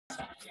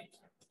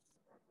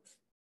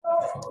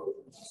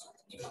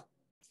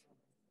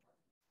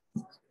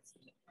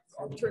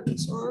I'll turn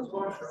this on.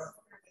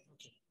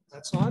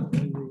 That's on.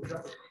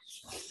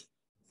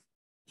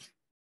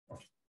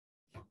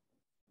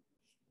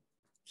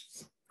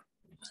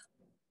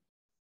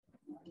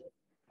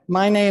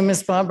 My name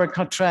is Barbara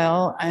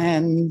Cottrell,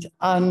 and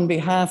on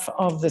behalf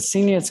of the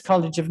Seniors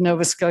College of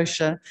Nova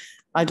Scotia,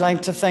 I'd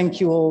like to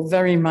thank you all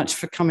very much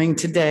for coming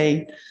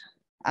today,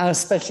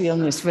 especially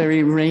on this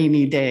very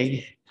rainy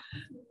day.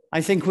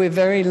 I think we're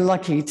very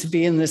lucky to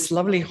be in this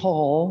lovely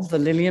hall, the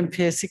Lilian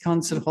Piercey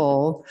Concert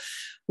Hall,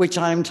 which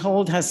I'm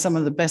told has some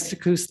of the best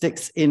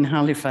acoustics in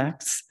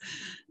Halifax.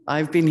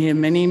 I've been here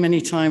many,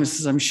 many times,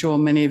 as I'm sure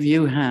many of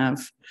you have,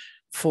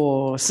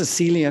 for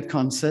Cecilia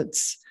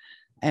concerts.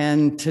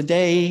 And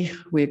today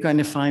we're going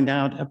to find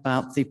out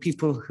about the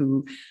people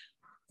who,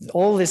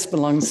 all this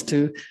belongs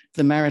to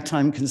the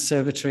Maritime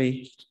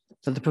Conservatory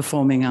for the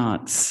Performing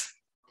Arts.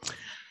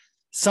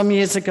 Some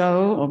years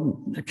ago, or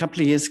a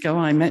couple of years ago,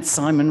 I met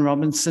Simon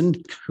Robinson,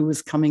 who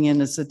was coming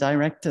in as the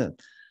director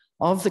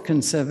of the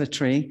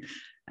conservatory.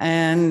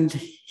 And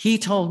he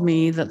told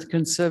me that the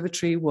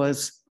conservatory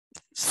was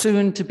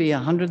soon to be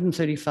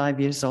 135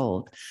 years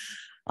old.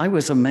 I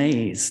was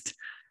amazed.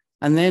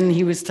 And then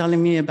he was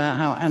telling me about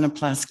how Anna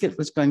Plaskett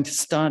was going to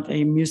start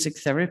a music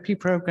therapy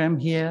program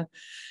here.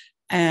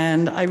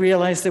 And I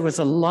realized there was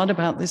a lot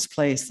about this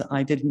place that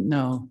I didn't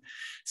know.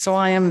 So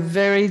I am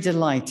very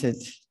delighted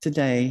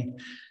today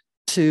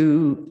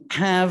to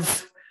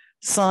have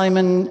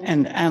Simon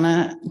and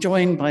Anna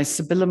joined by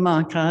Sibylle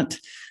Marquardt,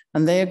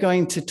 and they are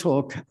going to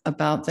talk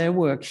about their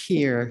work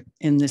here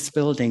in this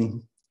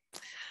building.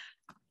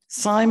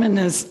 Simon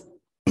has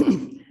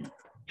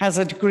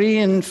a degree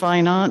in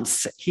fine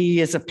arts. He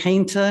is a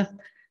painter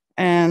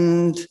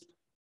and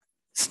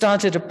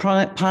started a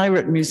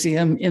pirate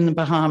museum in the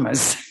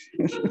Bahamas.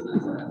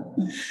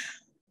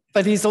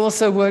 But he's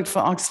also worked for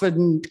Oxford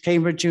and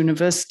Cambridge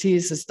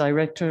universities as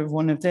director of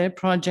one of their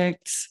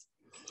projects,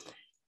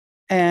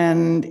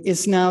 and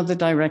is now the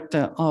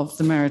director of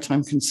the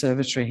Maritime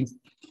Conservatory.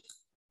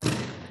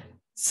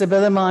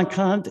 Sibylle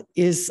Marquardt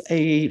is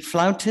a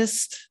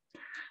flautist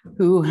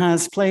who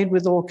has played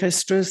with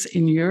orchestras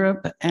in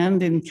Europe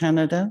and in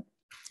Canada,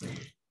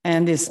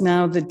 and is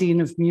now the Dean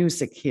of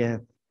Music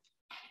here.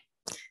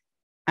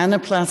 Anna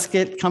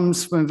Plaskett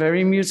comes from a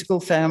very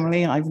musical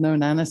family. I've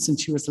known Anna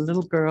since she was a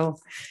little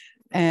girl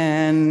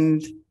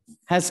and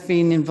has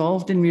been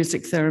involved in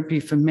music therapy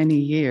for many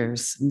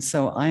years. And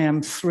so I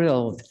am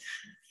thrilled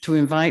to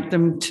invite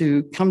them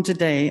to come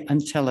today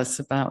and tell us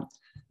about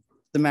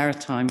the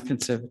Maritime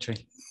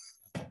Conservatory.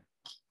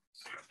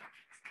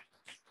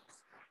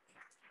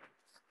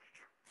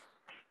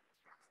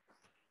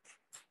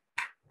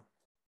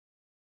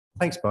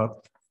 Thanks,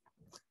 Bob.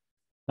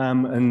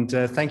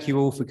 Thank you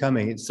all for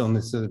coming. It's on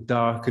this sort of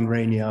dark and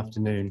rainy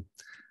afternoon.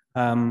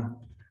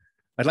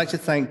 I'd like to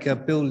thank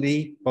Bill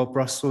Lee, Bob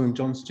Russell, and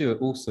John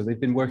Stewart also. They've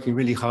been working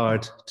really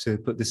hard to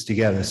put this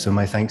together, so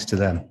my thanks to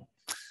them.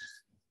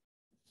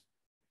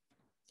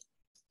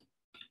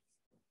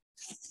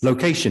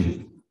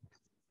 Location.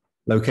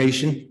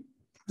 Location.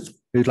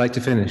 Who'd like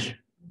to finish?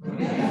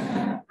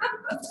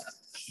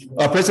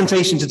 Our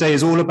presentation today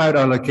is all about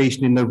our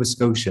location in Nova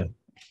Scotia.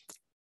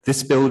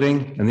 This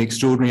building and the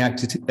extraordinary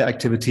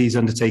activities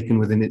undertaken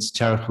within this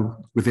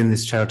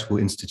charitable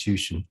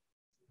institution.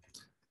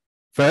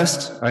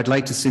 First, I'd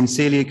like to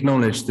sincerely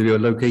acknowledge that we are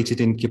located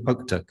in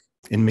Kipuktuk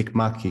in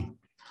Mi'kma'ki,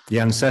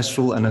 the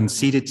ancestral and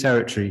unceded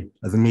territory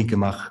of the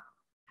Mi'kmaq.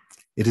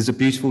 It is a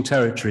beautiful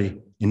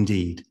territory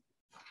indeed.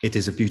 It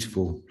is a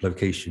beautiful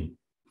location.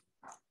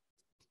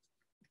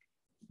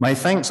 My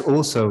thanks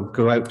also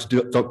go out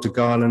to Dr.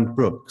 Garland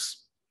Brooks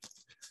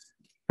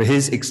for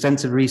his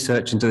extensive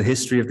research into the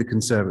history of the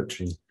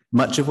conservatory.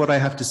 Much of what I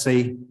have to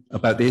say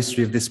about the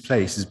history of this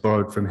place is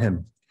borrowed from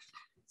him.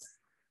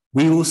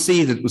 We will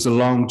see that it was a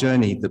long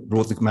journey that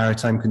brought the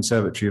Maritime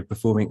Conservatory of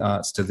Performing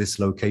Arts to this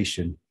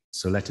location.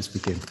 So let us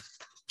begin.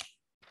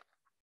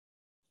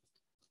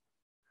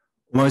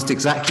 Almost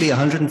exactly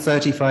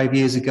 135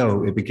 years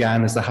ago, it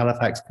began as the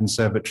Halifax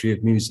Conservatory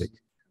of Music,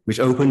 which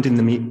opened in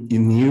the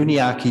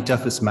Uniacke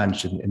Duffus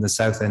Mansion in the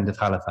south end of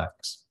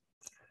Halifax.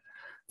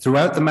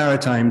 Throughout the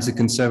Maritimes, the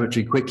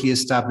conservatory quickly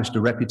established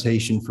a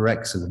reputation for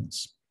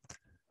excellence,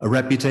 a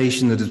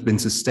reputation that has been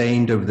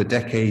sustained over the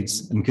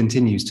decades and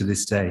continues to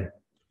this day.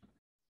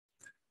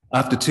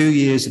 After 2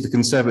 years of the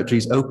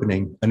conservatory's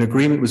opening, an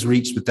agreement was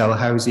reached with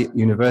Dalhousie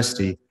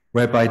University,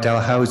 whereby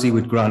Dalhousie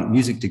would grant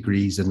music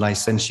degrees and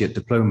licentiate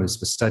diplomas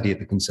for study at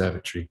the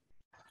conservatory.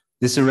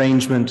 This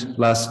arrangement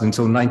lasted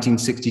until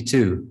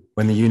 1962,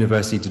 when the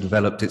university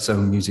developed its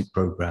own music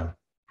program.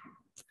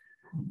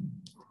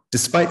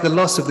 Despite the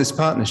loss of this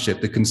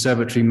partnership, the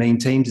conservatory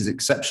maintained its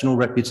exceptional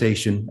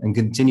reputation and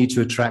continued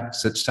to attract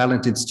such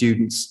talented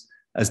students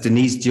as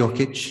Denise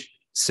Djokic,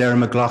 Sarah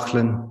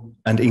McLaughlin,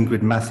 and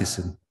Ingrid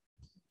Matheson.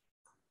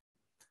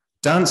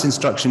 Dance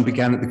instruction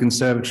began at the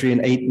conservatory in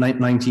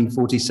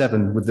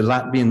 1947 with the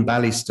Latvian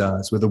ballet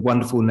stars with the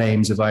wonderful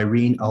names of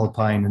Irene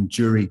Alpine and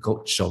Juri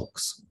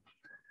Gottschalks.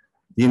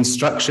 The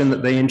instruction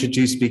that they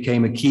introduced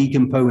became a key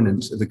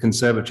component of the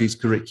Conservatory's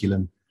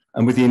curriculum,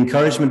 and with the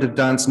encouragement of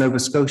Dance Nova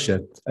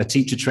Scotia, a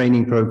teacher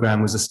training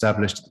program was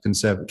established at the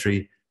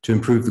Conservatory to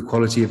improve the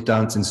quality of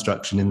dance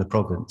instruction in the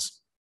province.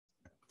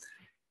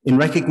 In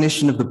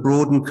recognition of the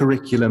broadened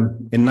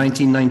curriculum, in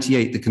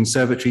 1998, the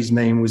Conservatory's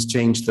name was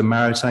changed to the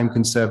Maritime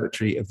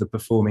Conservatory of the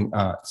Performing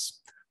Arts.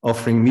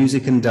 Offering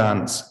music and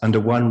dance under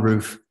one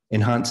roof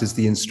enhances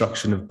the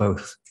instruction of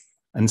both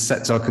and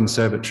sets our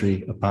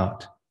conservatory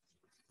apart.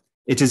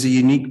 It is a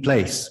unique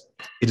place.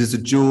 It is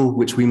a jewel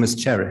which we must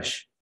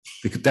cherish.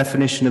 The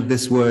definition of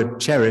this word,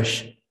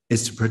 cherish,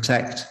 is to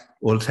protect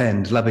or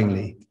tend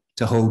lovingly,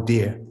 to hold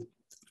dear.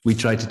 We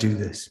try to do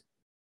this.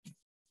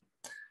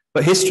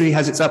 But history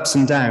has its ups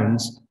and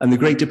downs, and the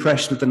Great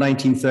Depression of the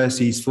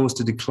 1930s forced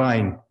a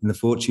decline in the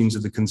fortunes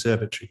of the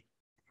Conservatory.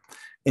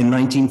 In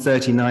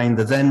 1939,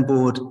 the then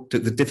board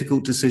took the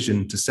difficult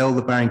decision to sell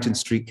the Barrington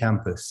Street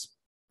campus.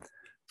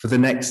 For the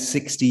next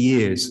 60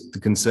 years, the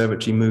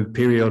Conservatory moved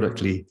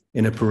periodically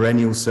in a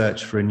perennial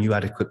search for a new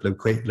adequate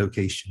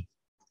location.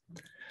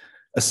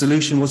 A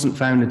solution wasn't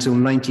found until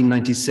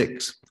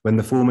 1996, when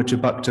the former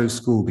Chebucto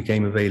School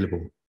became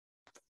available.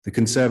 The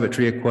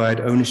Conservatory acquired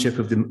ownership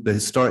of the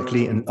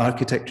historically and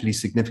architecturally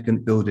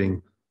significant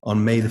building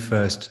on May the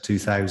 1st,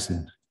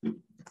 2000.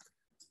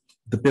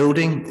 The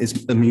building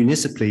is a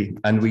municipally,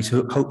 and we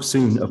hope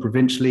soon, a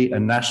provincially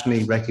and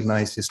nationally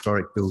recognized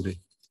historic building.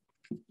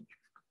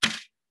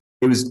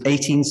 It was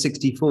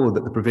 1864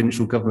 that the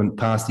provincial government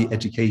passed the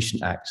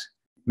Education Act,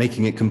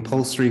 making it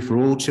compulsory for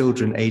all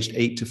children aged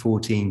 8 to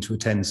 14 to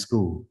attend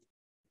school.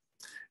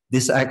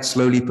 This act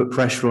slowly put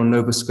pressure on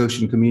Nova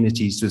Scotian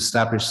communities to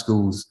establish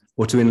schools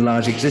or to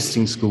enlarge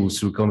existing schools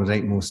to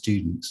accommodate more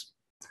students.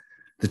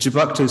 The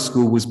Chebucto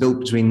School was built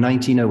between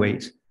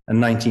 1908 and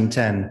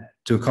 1910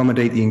 to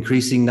accommodate the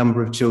increasing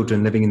number of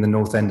children living in the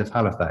north end of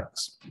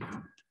Halifax.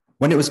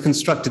 When it was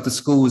constructed, the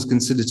school was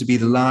considered to be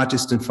the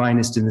largest and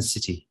finest in the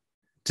city.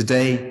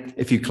 Today,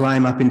 if you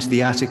climb up into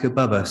the attic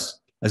above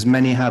us, as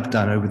many have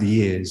done over the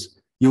years,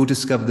 you'll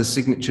discover the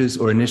signatures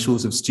or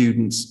initials of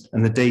students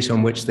and the date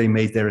on which they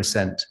made their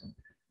ascent.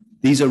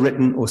 These are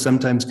written or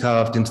sometimes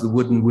carved into the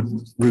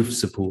wooden roof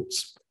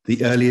supports.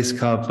 The earliest,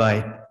 carved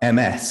by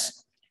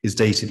MS, is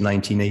dated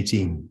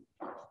 1918.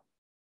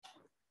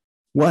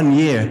 1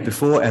 year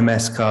before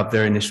MS carved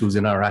their initials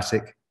in our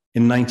attic,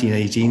 in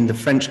 1918, the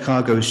French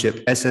cargo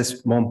ship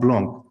SS Mont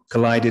Blanc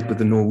collided with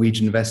the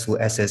Norwegian vessel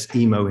SS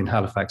Imo in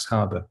Halifax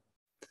Harbour.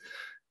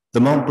 The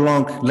Mont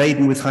Blanc,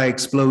 laden with high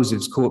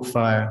explosives, caught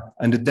fire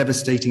and a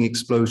devastating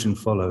explosion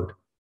followed.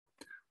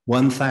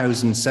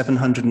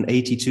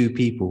 1,782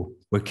 people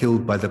were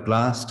killed by the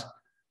blast,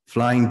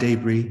 flying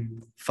debris,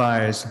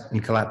 fires,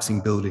 and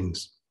collapsing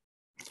buildings.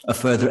 A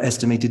further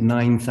estimated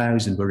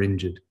 9,000 were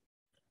injured.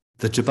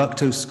 The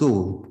Chebucto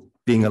School,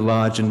 being a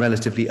large and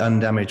relatively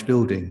undamaged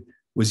building,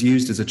 was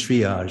used as a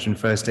triage and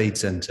first aid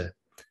centre.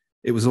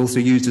 It was also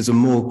used as a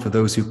morgue for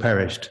those who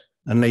perished,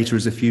 and later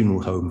as a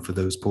funeral home for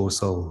those poor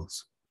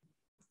souls.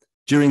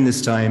 During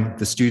this time,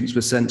 the students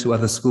were sent to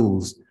other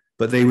schools,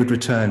 but they would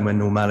return when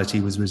normality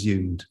was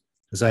resumed.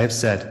 As I have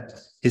said,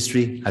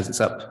 history has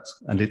its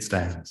ups and its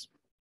downs.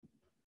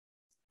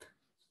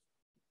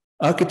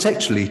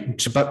 Architecturally,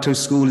 Chebucto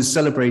School is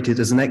celebrated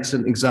as an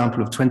excellent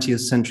example of 20th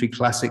century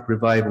classic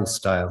revival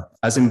style,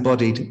 as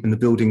embodied in the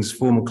building's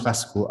formal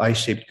classical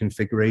eye-shaped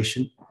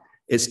configuration,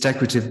 its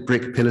decorative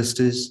brick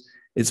pilasters,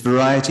 its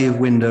variety of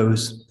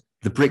windows,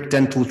 the brick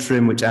dentil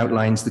trim which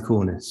outlines the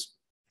corners.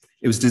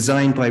 It was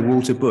designed by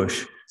Walter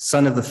Bush,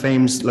 son of the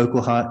famed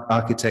local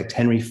architect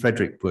Henry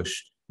Frederick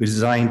Bush, who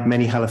designed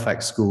many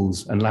Halifax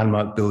schools and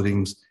landmark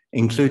buildings,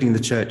 including the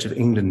Church of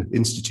England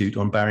Institute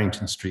on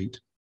Barrington Street.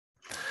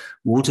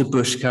 Walter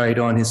Bush carried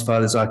on his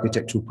father's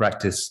architectural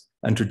practice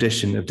and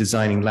tradition of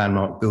designing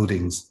landmark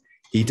buildings.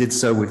 He did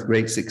so with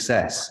great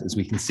success, as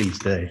we can see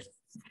today.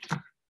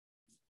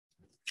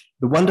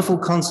 The wonderful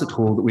concert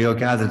hall that we are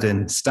gathered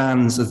in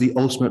stands as the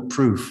ultimate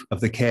proof of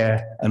the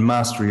care and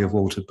mastery of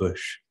Walter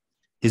Bush,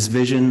 his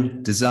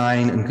vision,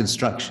 design, and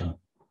construction.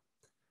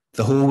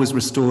 The hall was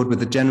restored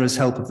with the generous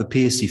help of the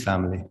Piercey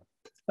family,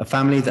 a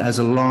family that has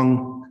a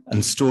long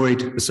and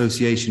storied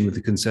association with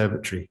the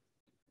Conservatory.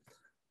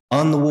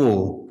 On the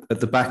wall at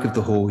the back of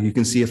the hall, you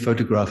can see a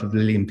photograph of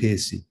Lilian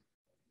Piercey.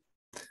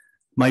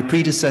 My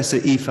predecessor,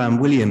 Ifan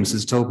Williams,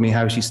 has told me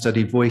how she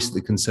studied voice at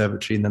the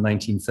Conservatory in the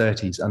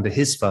 1930s under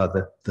his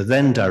father, the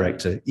then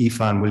director,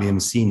 Ifan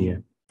Williams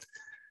Sr.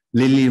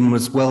 Lilian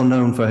was well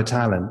known for her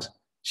talent.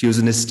 She was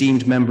an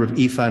esteemed member of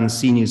Ifan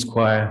Sr.'s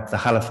choir, the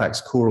Halifax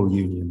Choral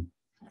Union.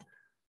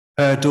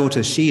 Her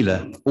daughter,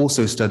 Sheila,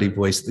 also studied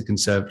voice at the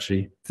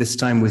Conservatory, this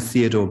time with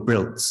Theodore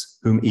Briltz,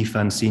 whom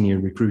Ifan Sr.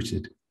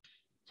 recruited.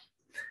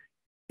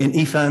 In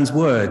Ifan's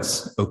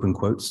words, open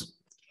quotes,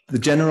 the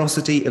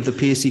generosity of the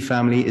Piercey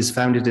family is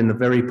founded in the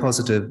very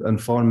positive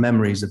and fond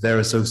memories of their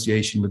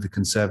association with the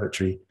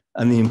Conservatory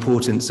and the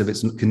importance of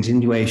its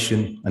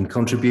continuation and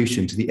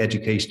contribution to the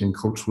education and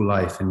cultural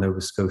life in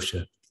Nova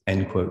Scotia,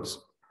 end quotes.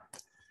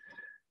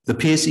 The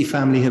Piercey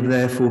family have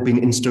therefore been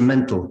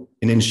instrumental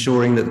in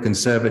ensuring that the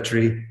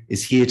Conservatory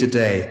is here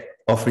today,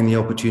 offering the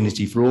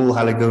opportunity for all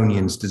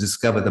Haligonians to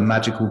discover the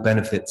magical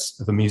benefits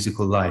of a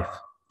musical life.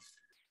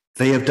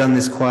 They have done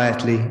this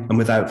quietly and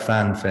without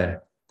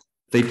fanfare.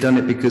 They've done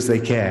it because they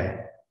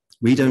care.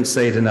 We don't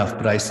say it enough,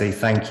 but I say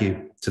thank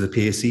you to the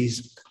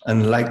Pierceys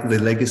and like the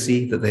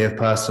legacy that they have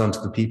passed on to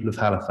the people of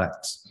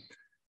Halifax.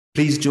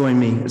 Please join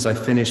me as I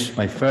finish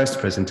my first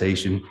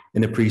presentation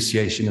in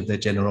appreciation of their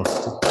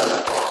generosity.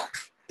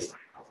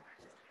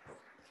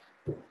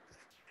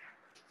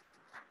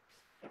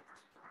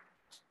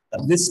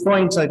 At this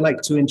point, I'd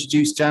like to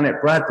introduce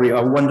Janet Bradbury,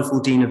 our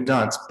wonderful Dean of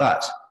Dance,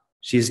 but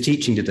she is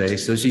teaching today,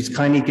 so she's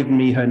kindly given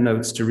me her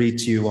notes to read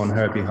to you on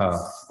her behalf.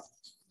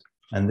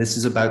 And this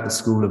is about the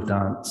School of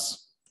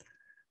Dance.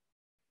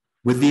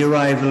 With the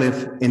arrival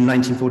in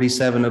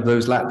 1947 of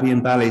those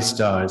Latvian ballet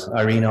stars,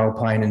 Irene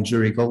Alpine and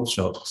Juri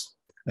Gottschalks,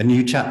 a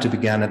new chapter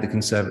began at the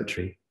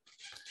Conservatory.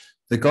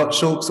 The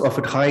Gottschalks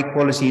offered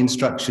high-quality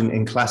instruction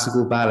in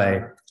classical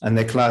ballet, and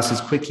their classes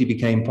quickly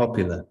became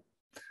popular.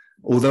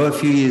 Although a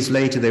few years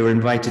later they were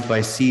invited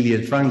by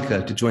Celia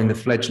Franca to join the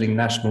fledgling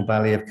National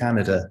Ballet of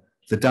Canada,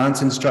 the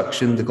dance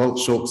instruction the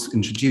Gottschalks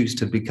introduced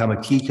had become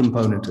a key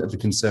component of the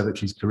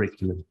Conservatory's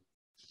curriculum.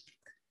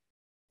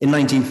 In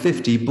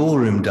 1950,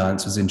 ballroom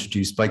dance was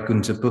introduced by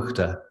Gunther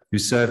Buchter, who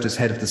served as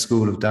head of the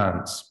School of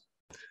Dance.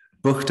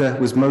 Buchter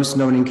was most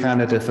known in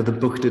Canada for the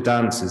Buchter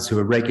dancers, who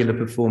were regular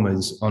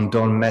performers on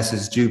Don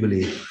Messer's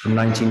Jubilee from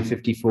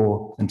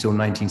 1954 until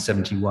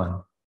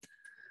 1971.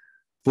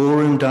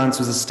 Ballroom dance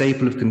was a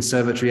staple of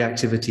Conservatory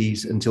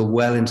activities until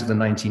well into the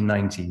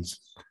 1990s.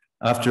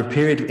 After a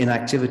period of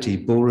inactivity,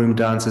 ballroom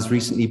dance has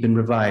recently been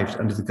revived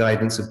under the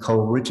guidance of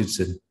Cole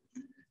Richardson.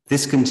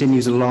 This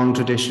continues a long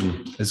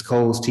tradition, as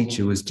Cole's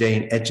teacher was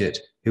Jane Edgett,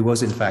 who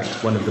was in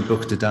fact one of the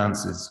Buchter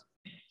dancers.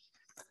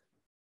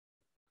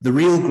 The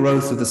real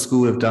growth of the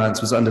School of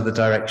Dance was under the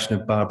direction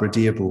of Barbara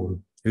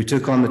Dearborn, who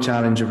took on the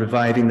challenge of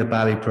reviving the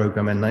ballet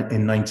program in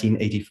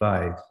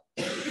 1985.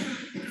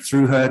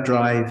 Through her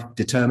drive,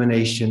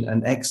 determination,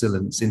 and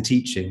excellence in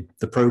teaching,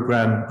 the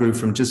program grew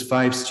from just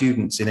 5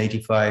 students in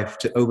 85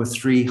 to over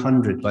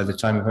 300 by the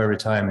time of her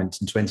retirement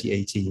in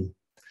 2018.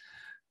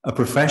 A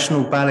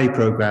professional ballet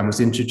program was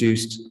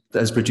introduced that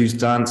has produced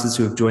dancers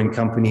who have joined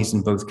companies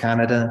in both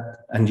Canada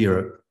and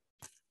Europe,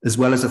 as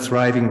well as a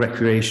thriving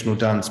recreational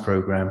dance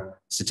program,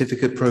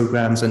 certificate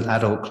programs, and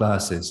adult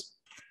classes.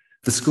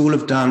 The School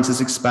of Dance has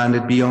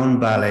expanded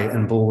beyond ballet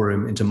and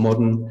ballroom into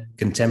modern,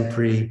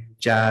 contemporary,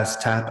 jazz,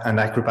 tap, and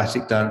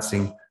acrobatic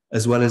dancing,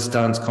 as well as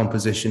dance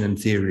composition and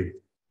theory.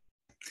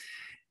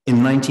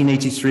 In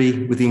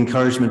 1983, with the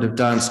encouragement of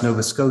Dance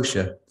Nova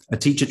Scotia, a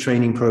teacher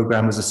training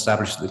program was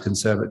established at the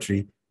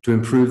Conservatory to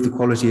improve the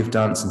quality of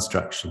dance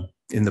instruction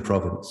in the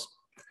province.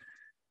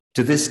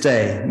 To this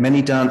day,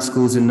 many dance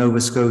schools in Nova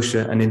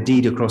Scotia and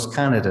indeed across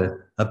Canada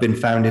have been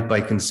founded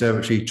by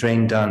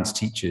Conservatory-trained dance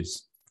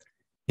teachers.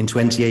 In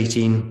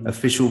 2018,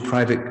 official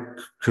private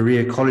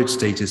career college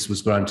status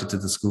was granted to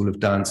the School of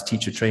Dance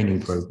teacher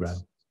training program.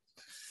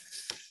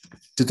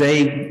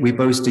 Today, we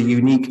boast a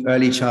unique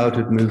early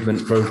childhood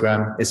movement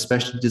program,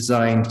 especially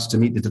designed to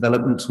meet the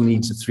developmental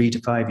needs of 3 to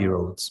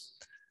 5-year-olds.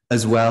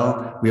 As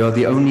well, we are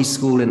the only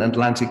school in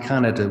Atlantic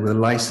Canada with a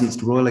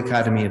licensed Royal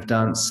Academy of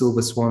Dance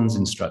Silver Swans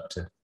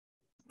instructor.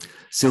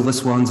 Silver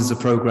Swans is a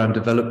program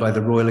developed by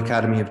the Royal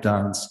Academy of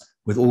Dance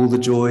with all the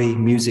joy,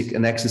 music,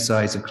 and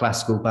exercise of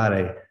classical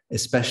ballet,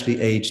 especially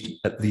aged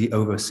at the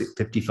over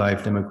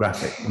 55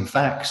 demographic. In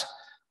fact,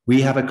 we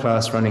have a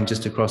class running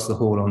just across the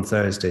hall on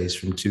Thursdays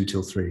from 2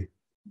 till 3.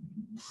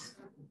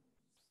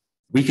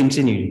 We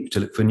continue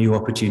to look for new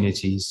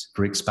opportunities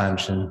for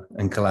expansion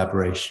and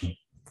collaboration,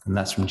 and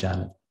that's from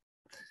Janet.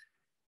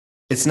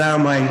 It's now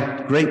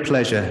my great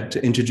pleasure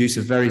to introduce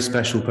a very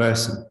special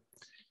person.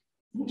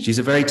 She's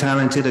a very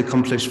talented,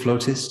 accomplished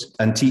flautist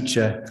and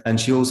teacher, and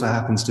she also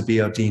happens to be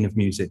our Dean of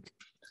Music.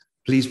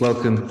 Please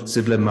welcome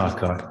Sibylle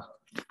Marquardt.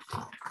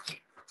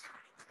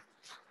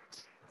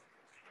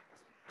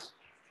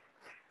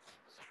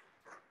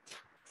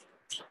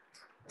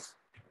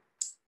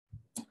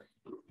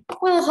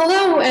 Well,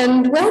 hello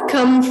and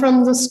welcome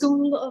from the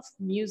School of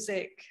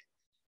Music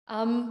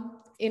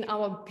in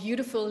our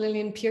beautiful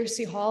Lilian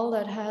Piercey Hall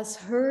that has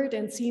heard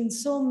and seen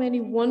so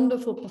many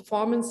wonderful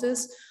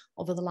performances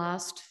over the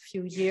last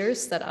few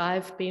years that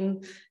I've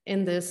been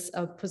in this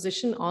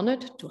position,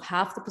 honored to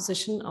have the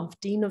position of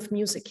Dean of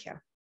Music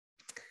here.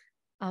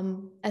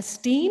 As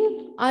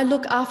Dean, I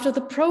look after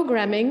the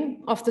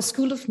programming of the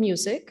School of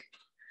Music,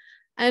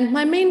 and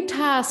my main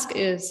task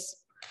is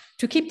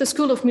to keep the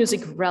School of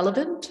Music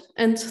relevant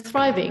and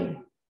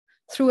thriving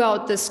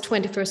throughout this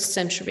 21st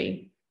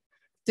century.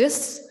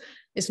 This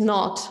is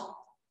not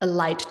a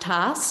light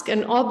task,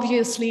 and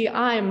obviously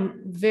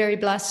I'm very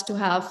blessed to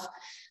have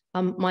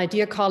my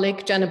dear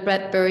colleague Janet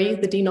Bradbury,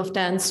 the Dean of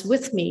Dance,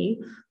 with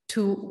me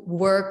to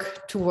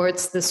work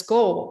towards this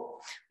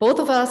goal. Both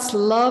of us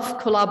love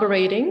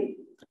collaborating,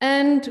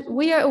 and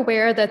we are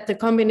aware that the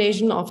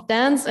combination of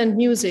dance and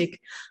music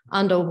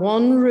under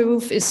one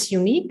roof is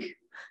unique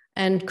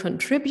and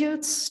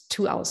contributes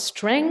to our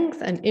strength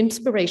and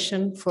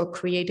inspiration for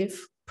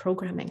creative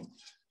programming.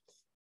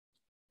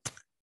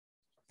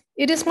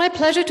 It is my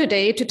pleasure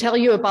today to tell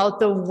you about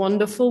the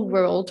wonderful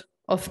world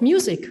of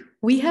music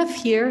we have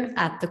here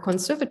at the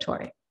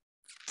Conservatory.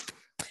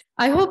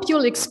 I hope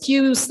you'll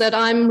excuse that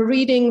I'm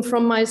reading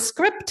from my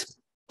script,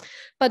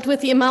 but with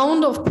the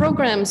amount of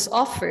programs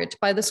offered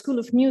by the School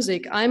of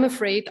Music, I'm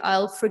afraid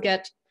I'll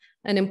forget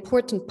an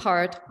important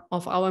part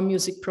of our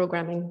music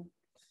programming.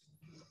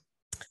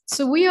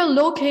 So we are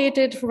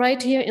located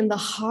right here in the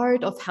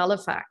heart of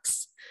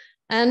Halifax.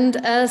 And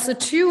as a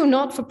true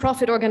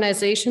not-for-profit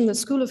organization, the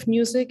School of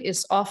Music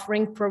is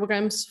offering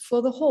programs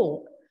for the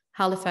whole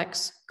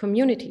Halifax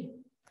community,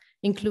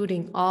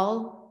 including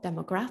all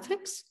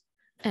demographics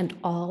and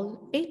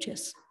all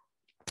ages.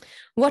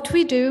 What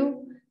we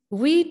do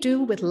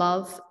with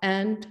love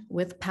and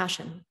with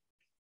passion.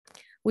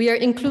 We are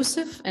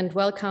inclusive and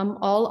welcome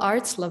all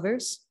arts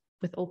lovers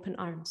with open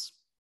arms.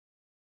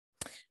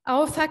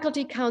 Our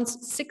faculty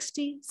counts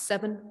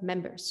 67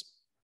 members.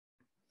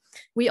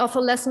 We offer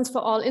lessons for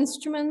all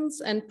instruments,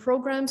 and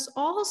programs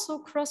also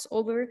cross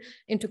over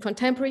into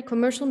contemporary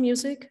commercial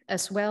music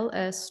as well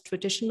as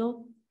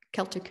traditional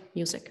Celtic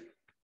music.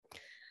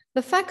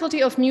 The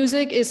Faculty of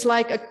Music is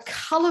like a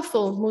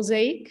colorful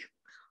mosaic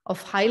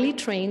of highly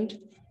trained,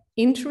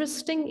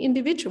 interesting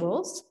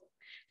individuals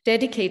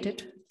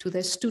dedicated to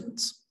their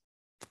students.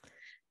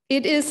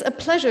 It is a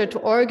pleasure to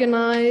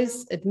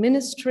organize,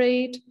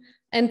 administrate,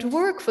 and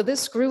work for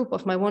this group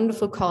of my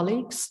wonderful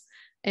colleagues,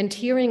 and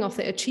hearing of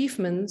the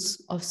achievements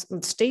of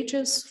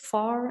stages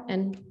far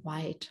and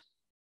wide.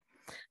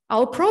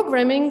 Our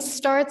programming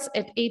starts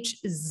at age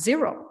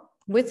 0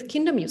 with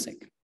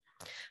Kindermusik,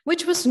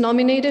 which was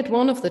nominated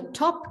one of the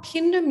top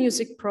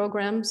Kindermusik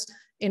programs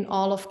in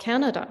all of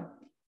Canada,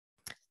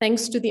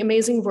 thanks to the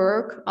amazing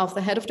work of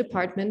the head of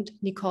department,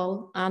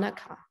 Nicole Anna.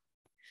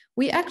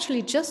 We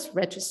actually just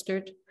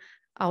registered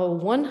our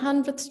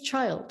 100th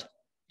child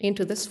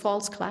into this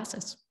fall's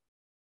classes.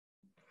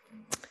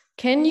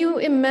 Can you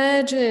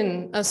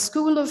imagine a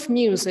school of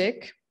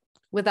music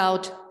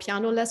without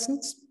piano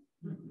lessons?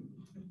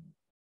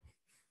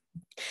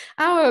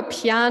 Our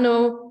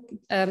piano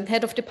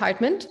head of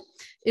department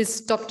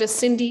is Dr.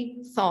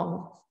 Cindy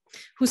Thong,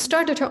 who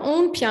started her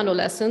own piano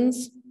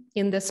lessons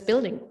in this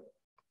building.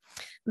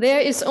 There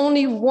is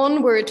only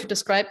one word to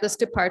describe this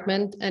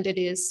department, and it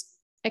is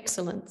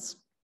excellence.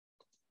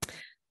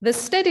 The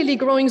steadily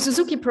growing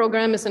Suzuki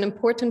program is an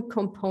important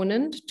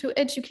component to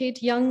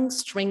educate young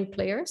string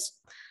players,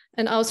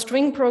 and our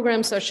string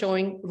programs are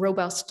showing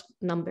robust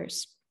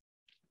numbers.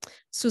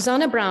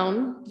 Susanna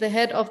Brown, the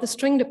head of the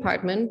string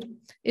department,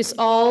 is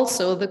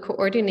also the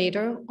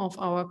coordinator of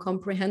our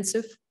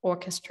comprehensive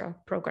orchestra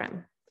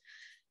program.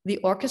 The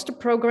orchestra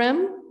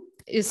program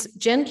is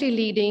gently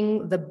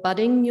leading the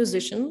budding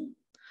musician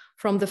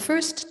from the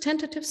first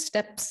tentative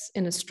steps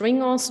in a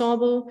string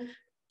ensemble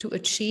to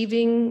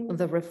achieving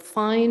the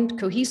refined,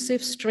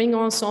 cohesive string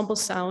ensemble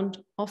sound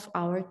of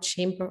our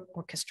chamber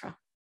orchestra.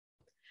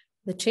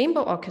 The chamber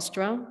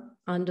orchestra,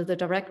 under the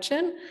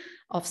direction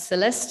of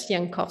Celeste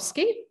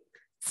Jankowski,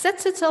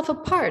 sets itself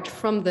apart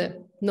from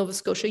the Nova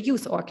Scotia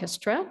Youth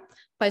Orchestra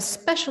by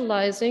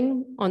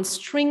specializing on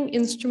string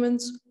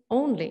instruments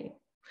only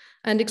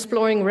and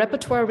exploring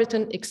repertoire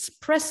written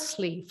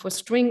expressly for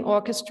string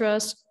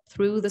orchestras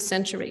through the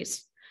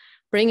centuries,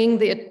 bringing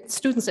the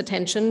students'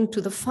 attention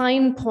to the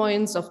fine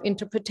points of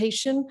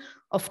interpretation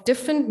of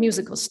different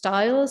musical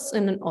styles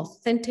in an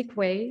authentic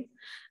way,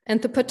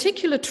 and the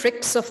particular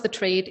tricks of the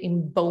trade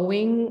in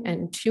bowing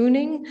and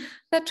tuning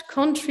that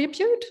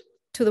contribute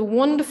to the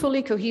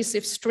wonderfully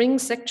cohesive string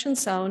section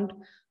sound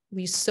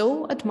we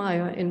so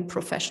admire in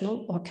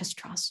professional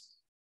orchestras.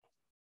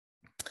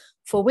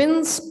 For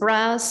winds,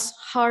 brass,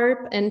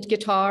 harp, and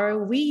guitar,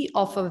 we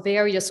offer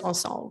various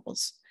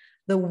ensembles.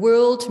 The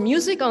World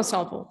Music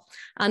Ensemble,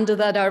 under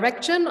the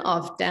direction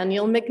of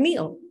Daniel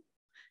McNeil.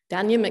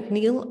 Daniel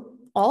McNeil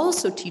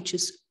also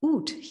teaches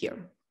oud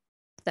here.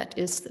 That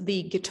is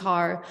the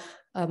guitar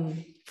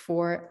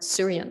for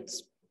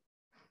Syrians,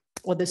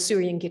 or the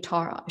Syrian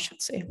guitar, I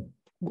should say.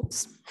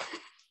 Whoops.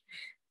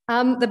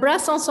 The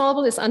brass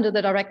ensemble is under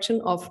the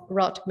direction of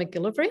Rod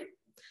McGillivray.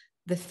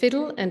 The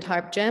fiddle and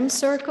harp jam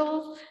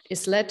circle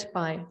is led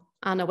by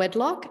Anna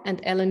Wedlock and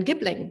Ellen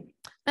Gibling.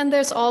 And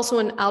there's also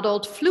an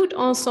adult flute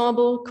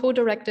ensemble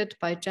co-directed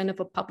by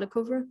Jennifer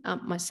Publicover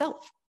and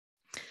myself.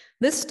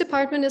 This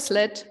department is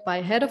led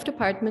by head of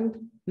department,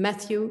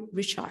 Matthew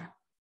Richard.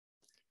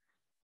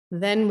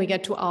 Then we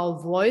get to our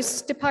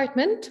voice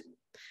department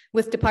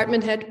with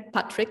department head,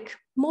 Patrick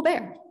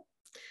Maubert.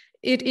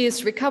 It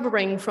is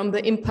recovering from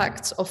the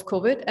impacts of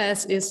COVID,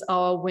 as is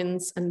our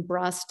winds and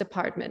brass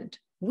department.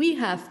 We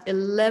have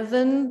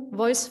 11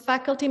 voice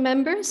faculty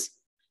members,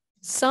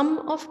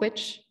 some of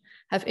which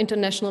have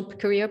international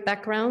career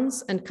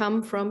backgrounds and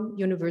come from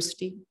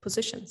university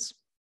positions.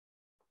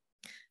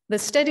 The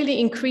steadily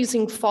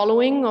increasing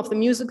following of the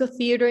musical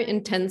theater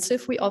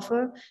intensive we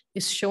offer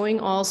is showing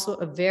also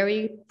a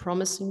very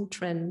promising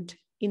trend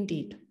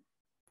indeed.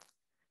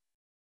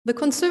 The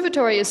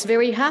Conservatory is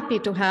very happy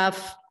to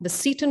have the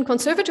Seton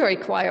Conservatory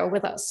Choir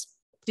with us.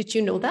 Did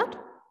you know that?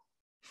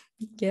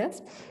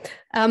 Yes.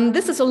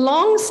 This is a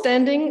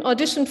long-standing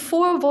audition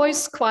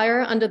four-voice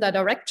choir under the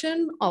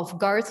direction of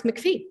Garth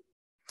McPhee.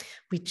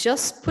 We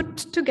just put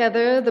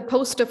together the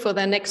poster for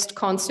their next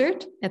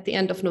concert at the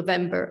end of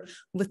November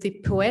with the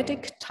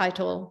poetic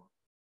title,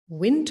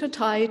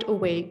 Wintertide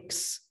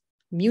Awakes,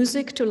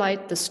 Music to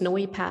Light the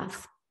Snowy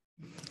Path.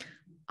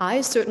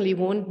 I certainly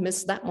won't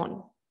miss that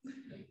one.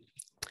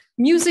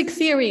 Music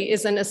theory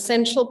is an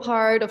essential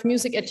part of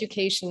music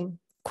education.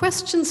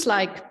 Questions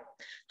like,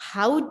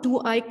 how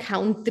do I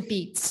count the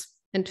beats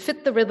and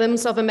fit the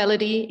rhythms of a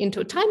melody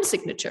into a time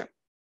signature?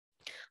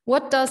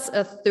 What does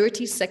a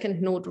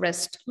 30-second note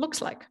rest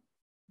looks like?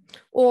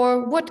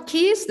 Or what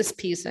key is this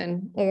piece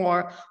in?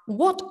 Or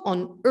what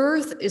on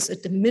earth is a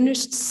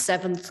diminished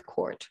seventh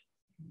chord?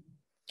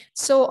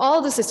 So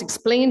all this is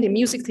explained in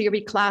music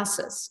theory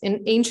classes.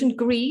 In ancient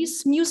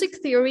Greece, music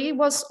theory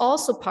was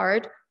also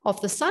part of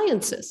the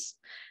sciences.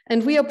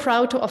 And we are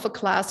proud to offer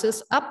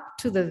classes up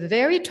to the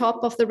very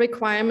top of the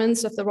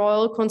requirements of the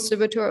Royal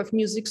Conservatory of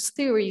Music's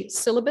theory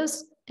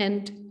syllabus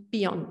and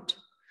beyond.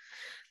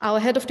 Our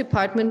head of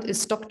department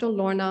is Dr.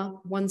 Lorna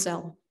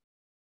Wanzel.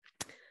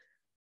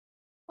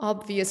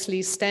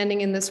 Obviously,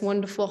 standing in this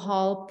wonderful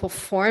hall,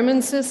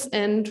 performances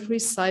and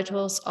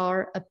recitals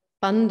are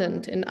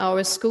abundant in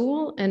our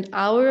school, and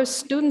our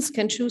students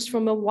can choose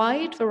from a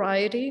wide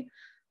variety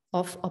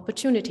of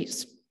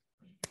opportunities.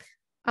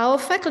 Our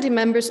faculty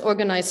members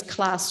organize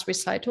class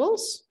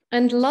recitals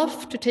and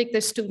love to take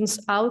their students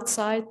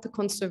outside the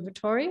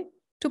conservatory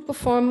to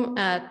perform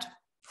at,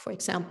 for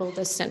example,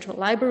 the Central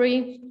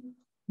Library,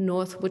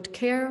 Northwood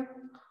Care,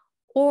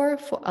 or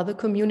for other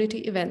community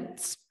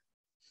events.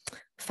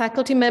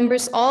 Faculty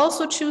members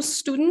also choose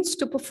students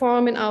to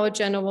perform in our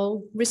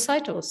general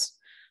recitals,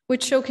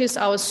 which showcase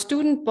our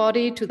student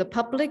body to the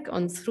public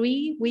on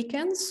 3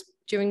 weekends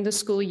during the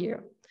school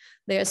year.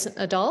 There's an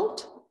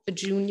adult, a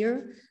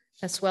junior,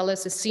 as well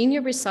as a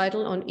senior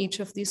recital on each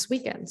of these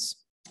weekends.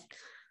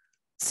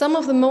 Some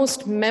of the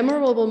most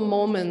memorable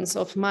moments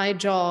of my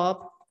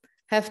job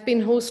have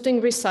been hosting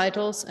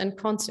recitals and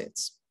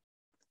concerts.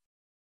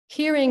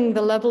 Hearing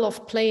the level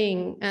of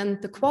playing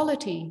and the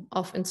quality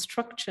of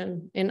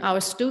instruction in our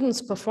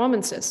students'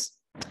 performances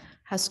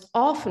has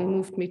often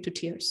moved me to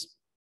tears.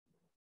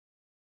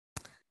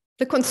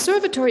 The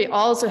Conservatory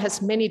also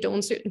has many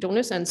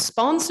donors and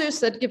sponsors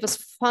that give us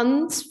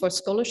funds for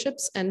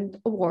scholarships and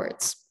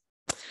awards.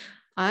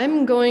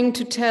 I'm going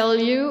to tell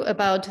you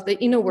about the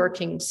inner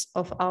workings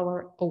of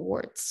our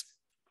awards.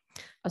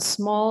 A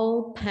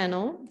small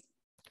panel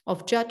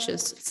of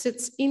judges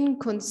sits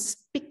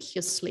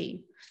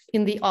inconspicuously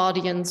in the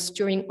audience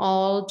during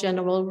all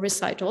general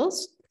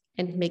recitals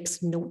and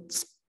makes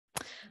notes.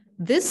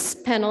 This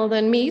panel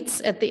then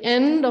meets at the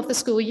end of the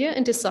school year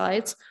and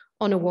decides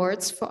on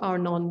awards for our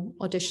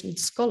non-audition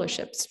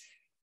scholarships.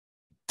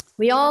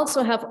 We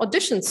also have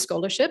audition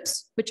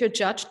scholarships, which are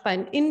judged by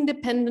an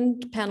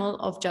independent panel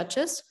of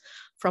judges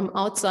from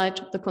outside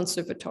the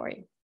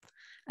conservatory.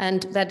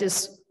 And that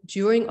is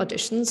during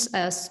auditions,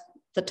 as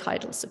the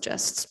title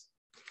suggests.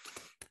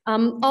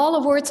 All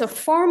awards are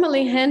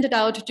formally handed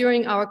out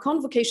during our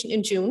convocation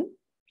in June.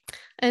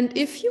 And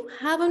if you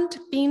haven't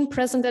been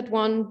present at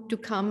one, do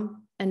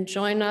come and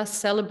join us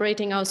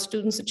celebrating our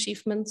students'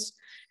 achievements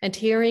and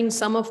hearing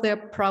some of their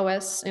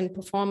prowess in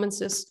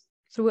performances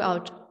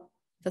throughout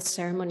the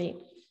ceremony.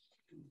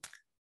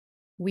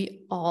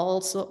 We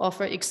also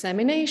offer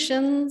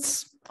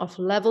examinations of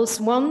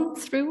levels 1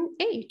 through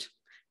 8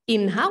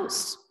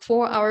 in-house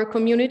for our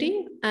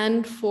community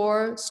and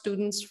for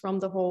students from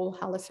the whole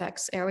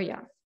Halifax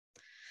area.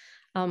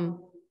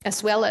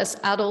 As well as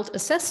adult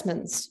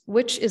assessments,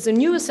 which is a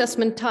new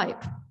assessment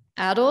type.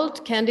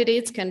 Adult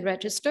candidates can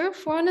register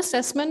for an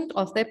assessment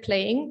of their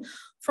playing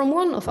from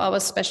one of our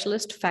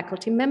specialist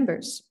faculty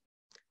members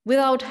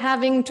without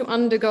having to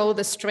undergo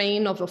the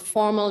strain of a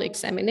formal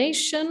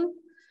examination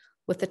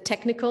with the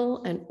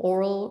technical and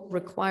oral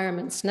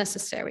requirements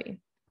necessary.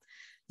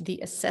 The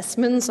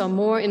assessments are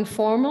more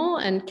informal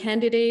and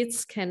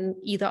candidates can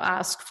either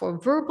ask for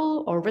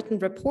verbal or written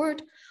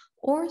report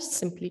or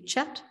simply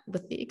chat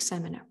with the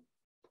examiner.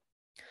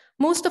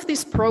 Most of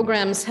these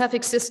programs have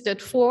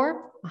existed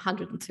for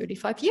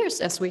 135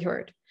 years, as we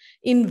heard,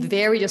 in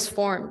various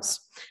forms,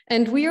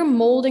 and we are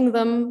molding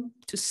them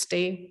to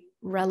stay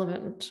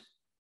relevant.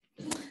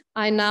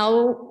 I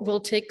now will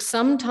take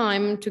some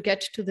time to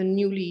get to the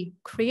newly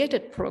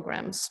created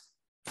programs.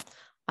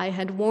 I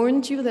had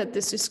warned you that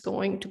this is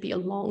going to be a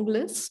long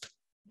list.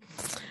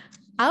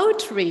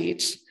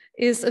 Outreach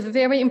is a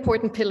very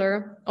important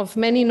pillar of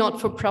many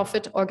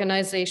not-for-profit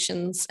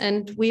organizations,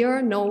 and we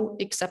are no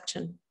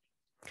exception.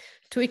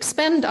 To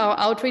expand our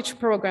outreach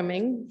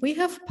programming, we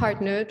have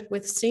partnered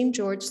with St.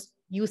 George's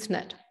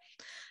YouthNet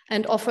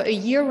and offer a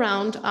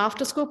year-round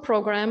after-school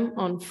program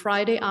on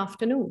Friday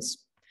afternoons,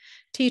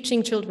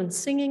 teaching children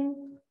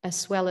singing,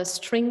 as well as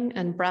string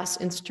and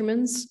brass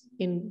instruments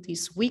in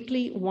these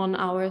weekly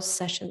 1-hour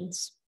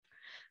sessions.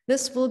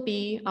 This will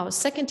be our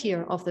second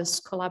year of this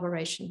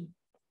collaboration.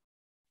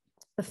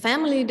 The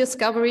Family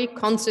Discovery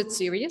Concert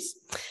Series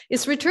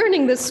is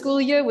returning this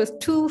school year with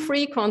 2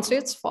 free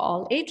concerts for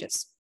all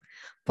ages.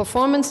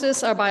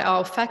 Performances are by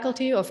our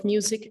Faculty of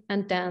Music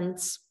and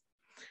Dance.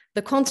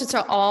 The concerts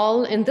are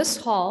all in this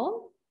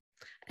hall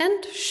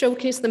and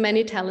showcase the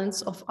many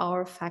talents of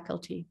our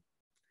faculty.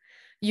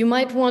 You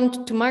might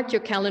want to mark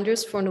your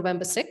calendars for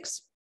November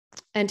 6th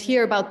and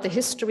hear about the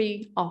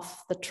history of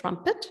the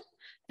trumpet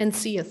and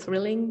see a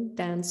thrilling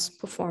dance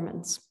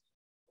performance.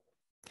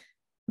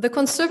 The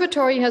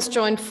Conservatory has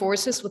joined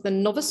forces with the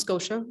Nova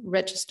Scotia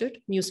Registered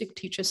Music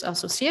Teachers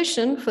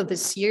Association for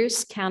this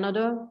year's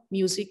Canada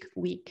Music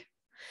Week.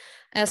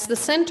 As the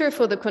Center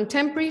for the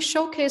Contemporary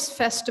Showcase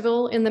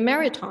Festival in the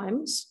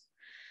Maritimes,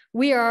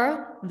 we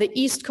are the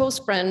East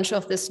Coast branch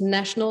of this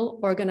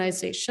national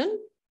organization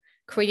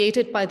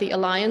created by the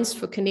Alliance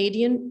for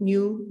Canadian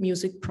New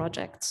Music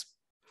Projects.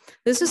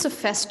 This is a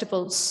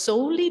festival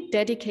solely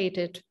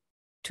dedicated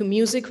to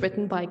music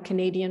written by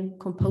Canadian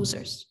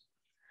composers.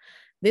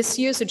 This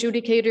year's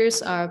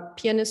adjudicators are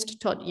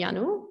pianist Todd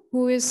Yano,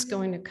 who is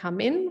going to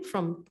come in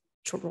from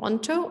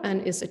Toronto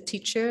and is a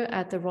teacher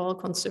at the Royal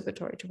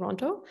Conservatory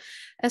Toronto,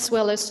 as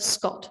well as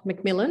Scott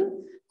McMillan,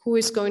 who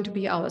is going to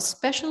be our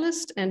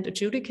specialist and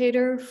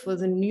adjudicator for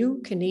the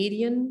new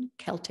Canadian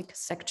Celtic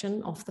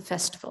section of the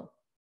festival.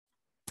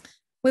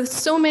 With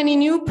so many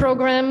new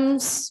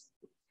programs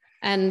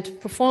and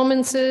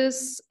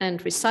performances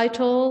and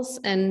recitals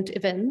and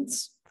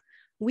events,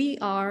 we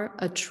are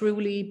a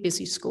truly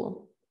busy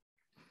school.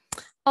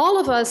 All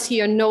of us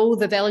here know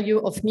the value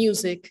of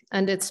music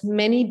and its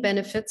many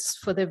benefits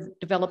for the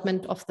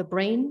development of the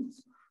brain,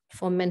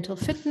 for mental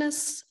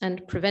fitness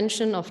and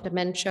prevention of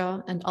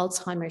dementia and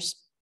Alzheimer's.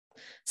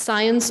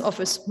 Science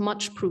offers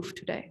much proof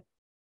today.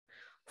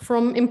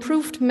 From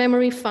improved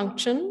memory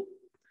function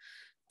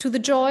to the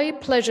joy,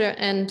 pleasure,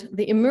 and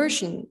the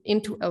immersion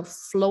into a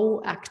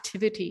flow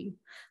activity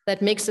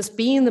that makes us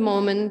be in the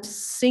moment,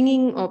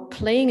 singing or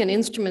playing an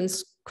instrument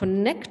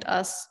connect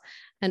us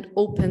and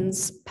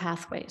opens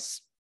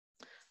pathways.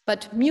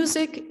 But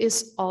music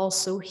is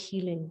also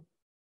healing.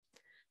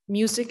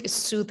 Music is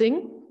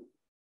soothing,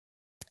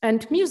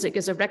 and music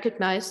is a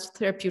recognized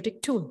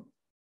therapeutic tool.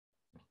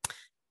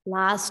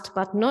 Last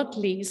but not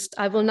least,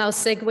 I will now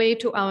segue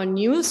to our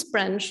newest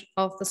branch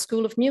of the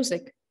School of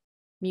Music,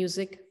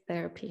 music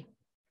therapy.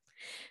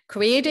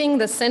 Creating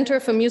the Center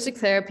for Music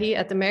Therapy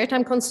at the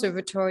Maritime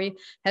Conservatory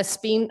has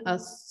been a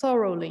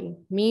thoroughly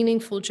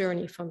meaningful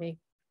journey for me.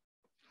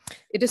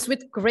 It is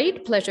with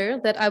great pleasure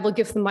that I will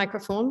give the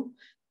microphone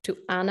to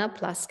Anna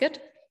Plaskett,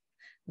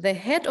 the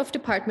head of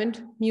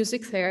Department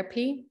Music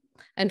Therapy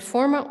and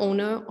former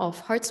owner of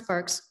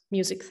Hartspark's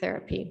Music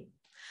Therapy.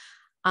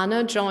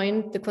 Anna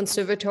joined the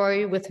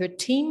Conservatory with her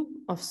team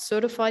of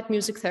certified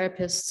music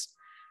therapists,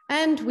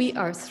 and we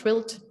are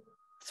thrilled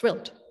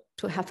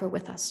to have her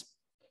with us.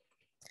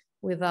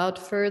 Without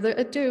further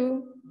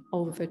ado,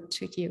 over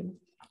to you.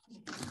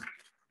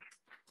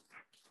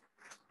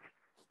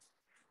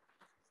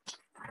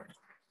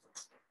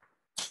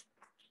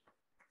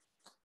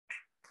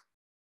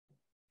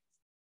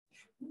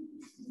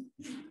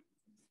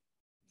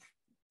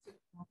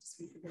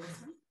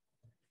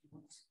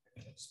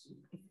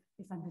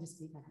 If I'm going to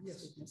speak, I have to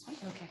speak this one.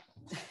 Okay.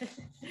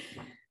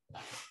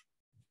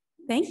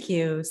 Thank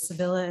you,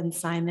 Sibylle and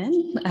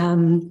Simon.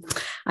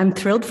 I'm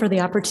thrilled for the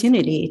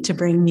opportunity to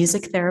bring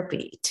music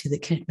therapy to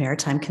the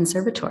Maritime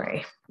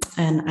Conservatory,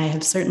 and I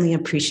have certainly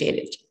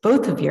appreciated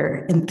both of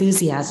your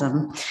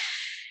enthusiasm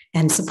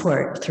and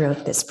support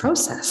throughout this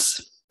process.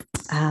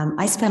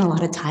 I spent a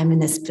lot of time in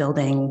this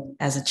building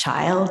as a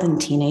child and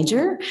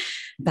teenager,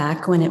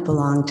 back when it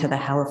belonged to the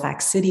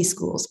Halifax City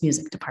Schools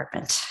music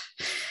department.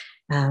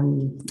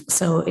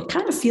 So it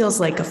kind of feels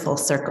like a full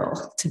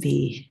circle to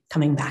be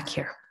coming back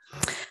here.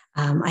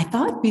 I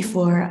thought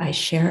before I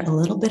share a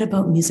little bit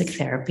about music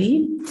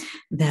therapy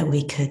that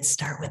we could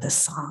start with a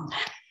song.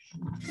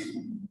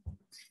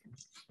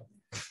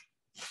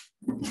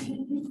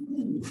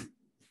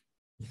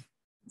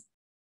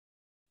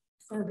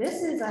 So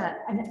this is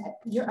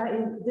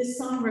this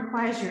song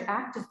requires your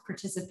active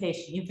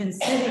participation. You've been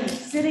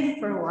sitting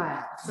for a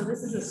while. So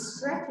this is a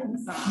stretching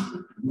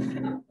song.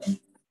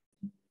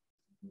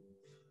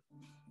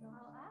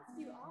 I'll ask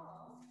you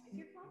all, if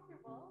you're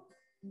comfortable,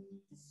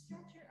 to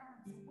stretch your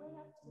arms way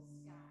up to the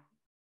sky.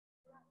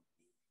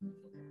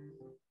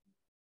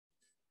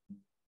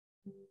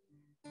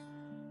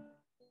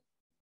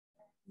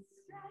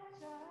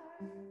 Stretch our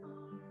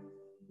arms.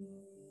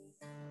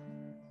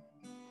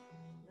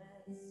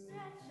 Let's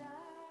stretch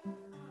our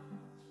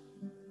arms.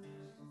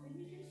 And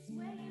you can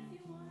sway if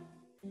you want.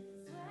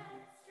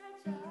 Let's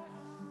stretch our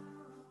arms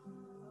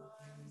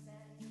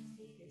and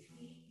take a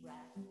deep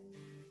breath.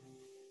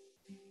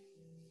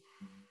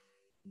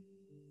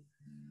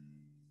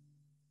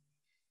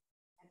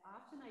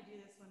 Often I do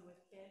this one with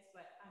kids,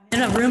 but I'm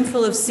in a room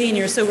full of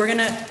seniors, so we're going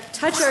to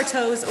touch our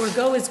toes or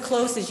go as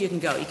close as you can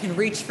go. You can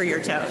reach for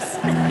your toes.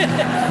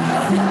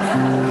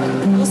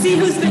 We'll see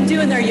who's been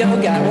doing their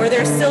yoga or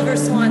their silver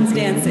swans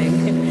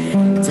dancing.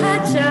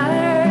 Touch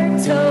our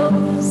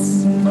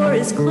toes or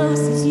as close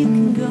as you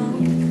can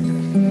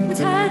go.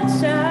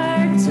 touch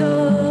our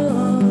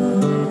toes.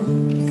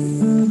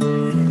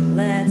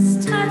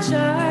 Let's touch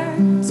our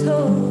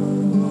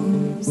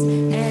toes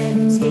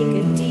and take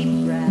a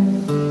deep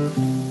breath.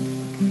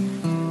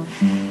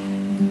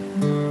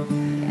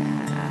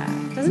 Yeah,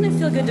 doesn't it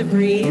feel good to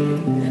breathe?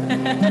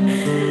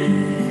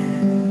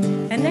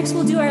 And next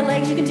we'll do our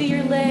legs. You can do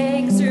your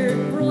legs or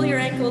roll your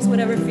ankles,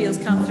 whatever feels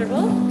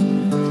comfortable.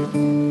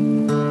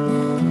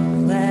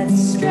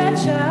 Let's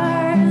stretch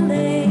our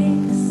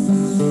legs.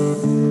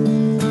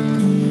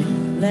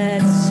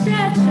 Let's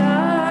stretch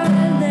our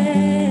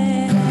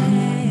legs.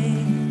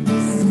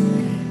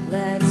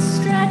 Let's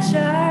stretch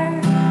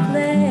our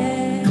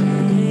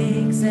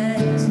legs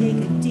and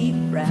take a deep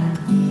breath.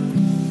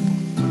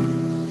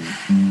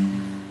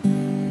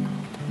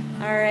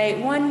 All right,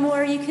 one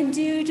more you can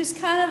do,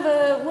 just kind of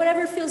a,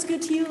 whatever feels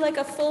good to you, like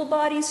a full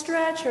body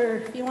stretch, or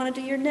if you want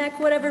to do your neck,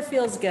 whatever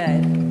feels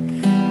good.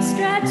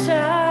 Stretch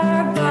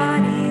our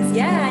bodies,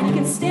 yeah, and you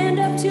can stand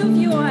up too if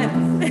you want.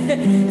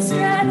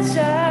 Stretch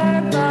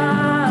our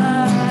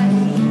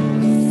bodies.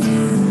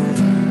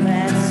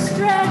 Let's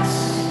stretch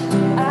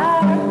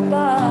our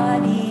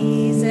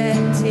bodies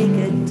and take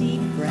a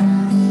deep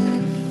breath.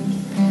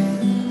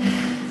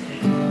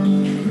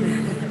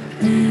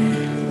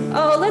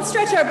 Oh, let's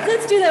stretch our,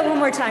 let's do that one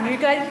more time. You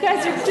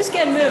guys are just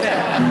getting moving.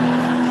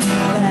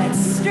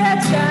 Let's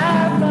stretch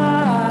our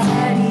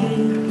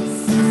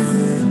bodies.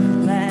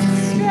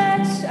 Let's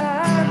stretch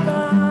our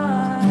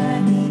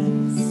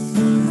bodies.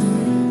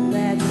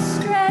 Let's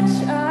stretch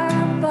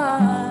our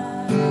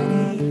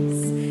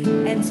bodies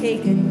and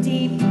take a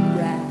deep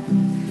breath.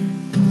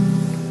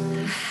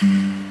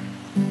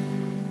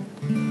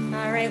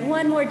 All right,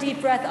 one more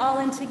deep breath, all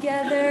in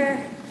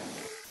together.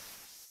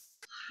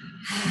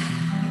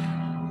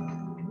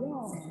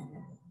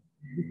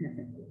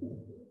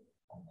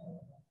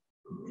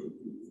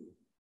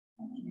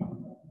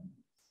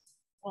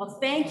 Well,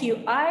 thank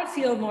you. I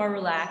feel more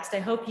relaxed. I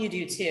hope you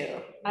do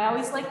too. I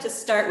always like to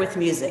start with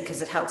music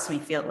because it helps me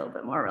feel a little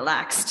bit more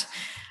relaxed,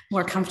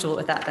 more comfortable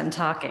with that than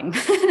talking.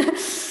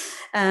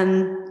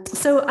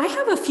 So I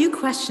have a few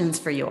questions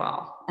for you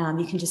all.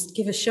 You can just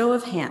give a show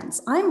of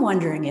hands. I'm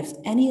wondering if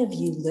any of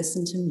you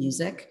listen to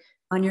music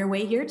on your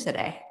way here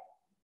today.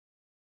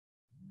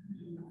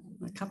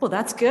 A couple,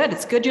 that's good.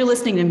 It's good you're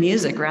listening to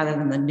music rather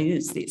than the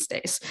news these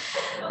days.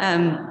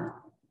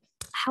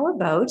 How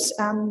about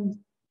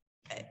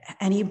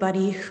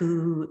anybody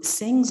who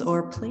sings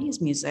or plays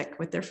music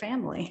with their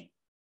family?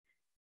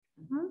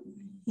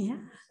 Yeah.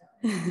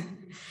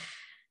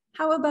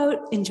 How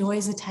about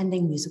enjoys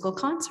attending musical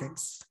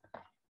concerts?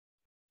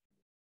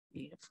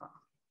 Beautiful.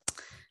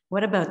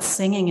 What about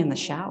singing in the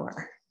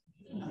shower?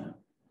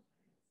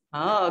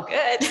 Oh,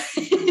 good.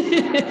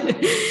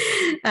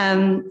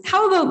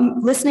 How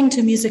about listening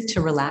to music to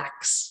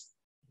relax?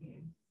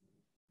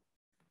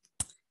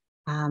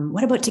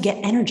 What about to get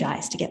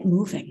energized, to get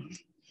moving?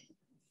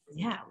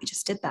 Yeah, we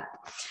just did that.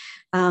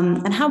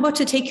 And how about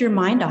to take your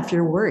mind off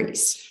your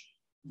worries?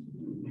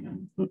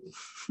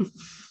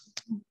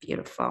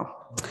 Beautiful.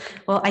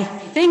 Well, I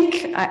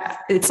think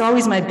it's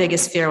always my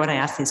biggest fear when I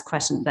ask these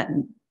questions that,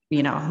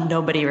 you know,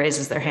 nobody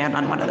raises their hand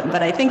on one of them,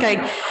 but I think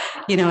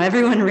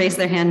everyone raised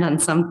their hand on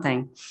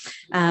something.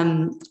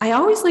 I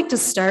always like to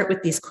start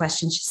with these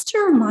questions just to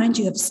remind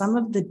you of some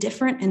of the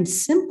different and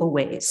simple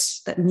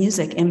ways that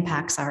music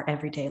impacts our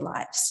everyday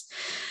lives.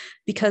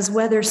 Because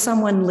whether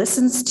someone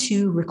listens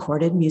to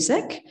recorded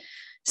music,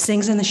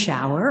 sings in the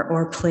shower,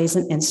 or plays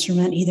an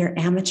instrument either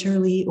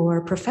amateurly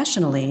or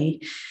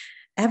professionally,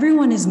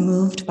 everyone is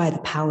moved by the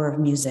power of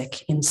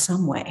music in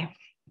some way.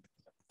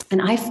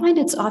 And I find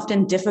it's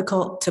often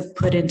difficult to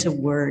put into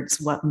words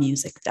what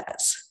music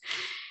does.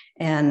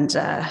 And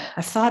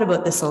I've thought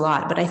about this a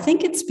lot, but I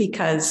think it's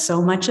because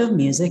so much of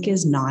music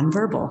is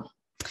nonverbal.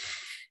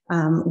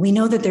 We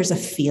know that there's a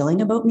feeling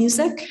about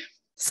music,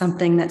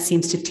 something that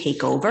seems to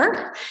take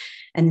over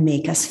and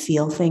make us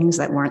feel things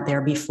that weren't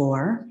there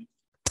before,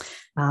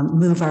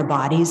 move our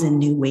bodies in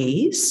new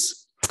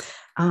ways,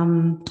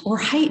 or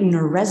heighten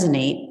or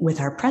resonate with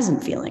our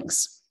present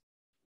feelings.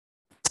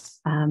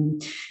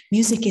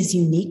 Music is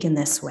unique in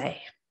this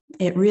way.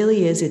 It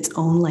really is its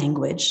own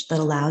language that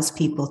allows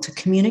people to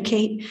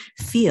communicate,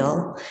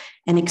 feel,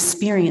 and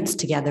experience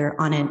together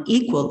on an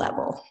equal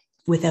level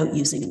without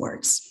using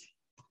words.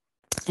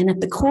 And at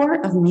the core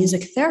of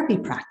music therapy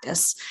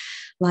practice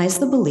lies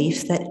the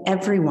belief that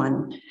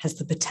everyone has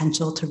the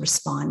potential to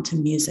respond to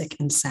music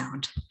and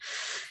sound.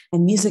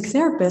 And music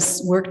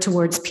therapists work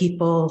towards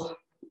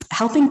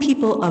helping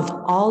people of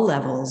all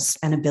levels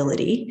and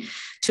ability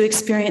to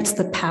experience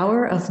the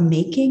power of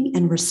making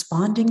and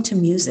responding to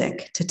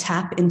music to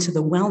tap into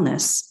the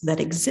wellness that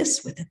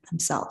exists within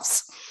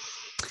themselves.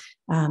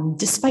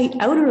 Despite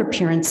outer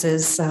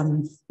appearances,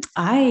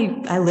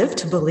 I live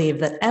to believe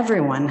that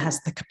everyone has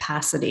the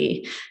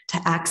capacity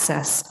to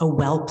access a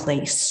well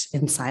place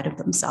inside of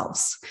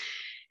themselves.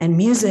 And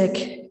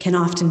music can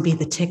often be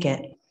the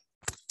ticket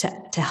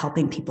to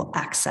helping people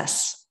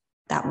access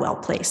that well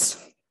place.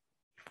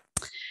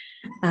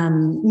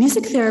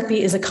 Music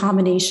therapy is a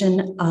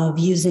combination of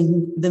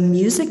using the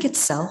music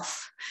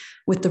itself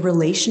with the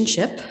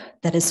relationship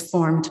that is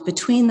formed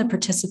between the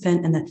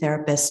participant and the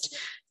therapist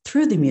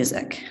through the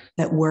music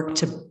that work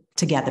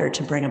together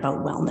to bring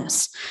about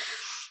wellness.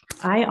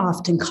 I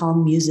often call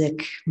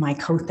music my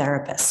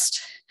co-therapist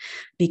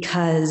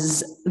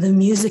because the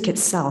music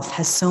itself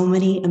has so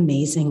many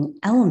amazing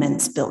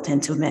elements built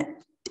into it.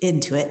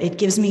 It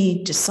gives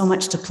me just so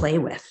much to play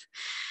with.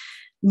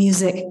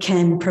 Music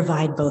can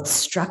provide both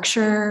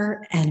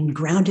structure and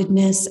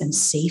groundedness and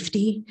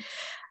safety,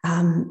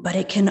 but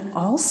it can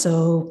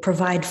also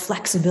provide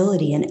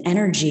flexibility and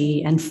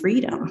energy and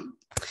freedom,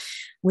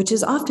 which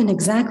is often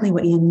exactly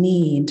what you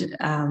need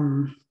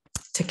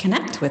to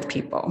connect with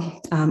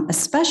people,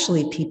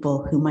 especially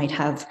people who might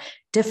have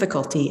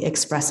difficulty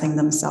expressing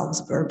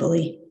themselves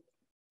verbally.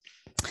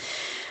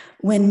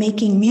 When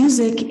making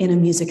music in a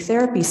music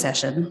therapy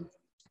session,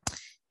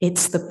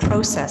 it's the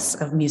process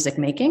of music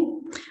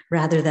making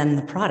rather than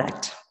the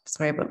product.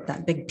 Sorry about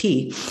that big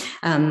P.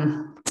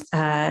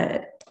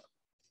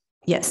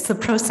 Yes, the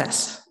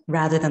process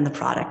rather than the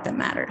product that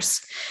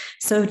matters.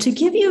 So to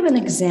give you an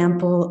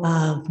example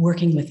of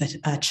working with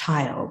a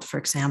child, for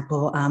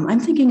example, I'm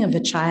thinking of a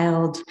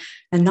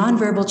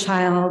nonverbal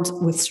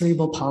child with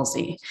cerebral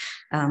palsy,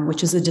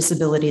 which is a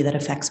disability that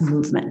affects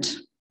movement.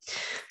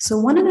 So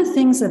one of the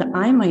things that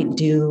I might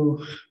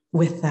do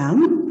with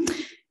them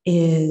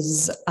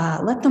is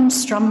let them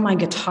strum my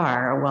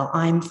guitar while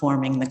I'm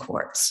forming the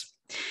chords.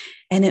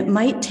 And it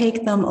might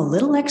take them a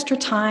little extra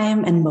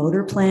time and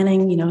motor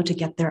planning, to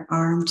get their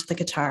arm to the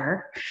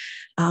guitar.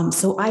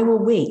 So I will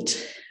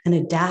wait and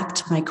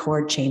adapt my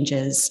chord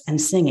changes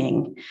and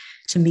singing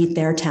to meet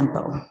their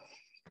tempo.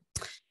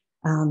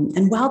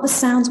 And while the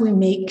sounds we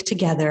make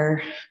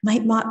together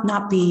might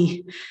not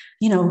be,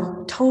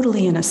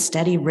 totally in a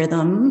steady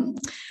rhythm,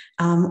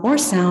 or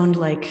sound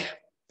like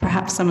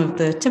perhaps some of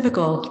the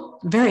typical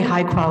very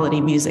high quality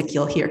music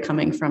you'll hear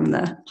coming from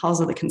the halls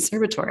of the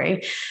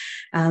Conservatory,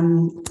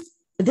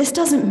 this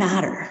doesn't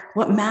matter.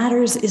 What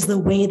matters is the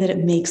way that it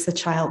makes the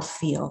child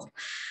feel.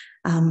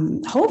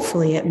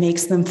 Hopefully it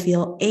makes them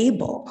feel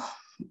able.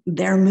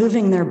 They're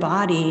moving their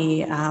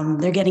body,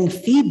 they're getting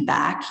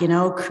feedback,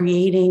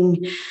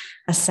 creating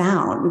a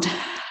sound.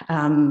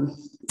 And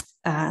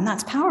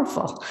that's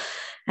powerful.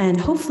 And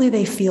hopefully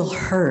they feel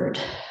heard,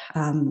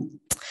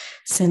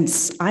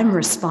 since I'm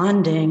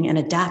responding and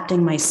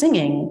adapting my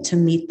singing to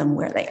meet them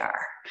where they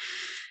are.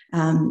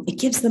 It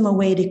gives them a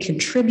way to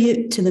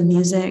contribute to the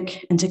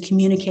music and to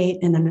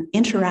communicate and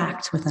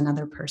interact with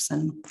another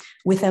person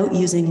without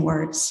using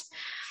words.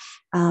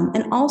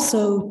 And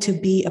also to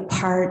be a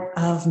part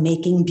of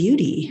making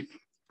beauty.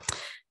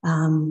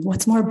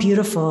 What's more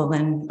beautiful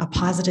than a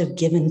positive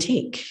give and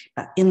take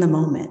in the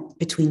moment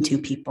between two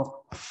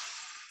people?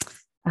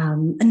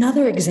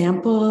 Another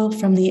example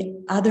from the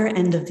other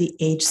end of the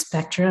age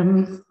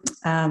spectrum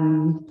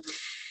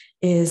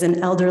is an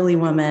elderly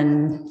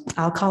woman.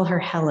 I'll call her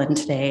Helen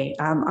today.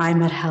 I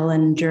met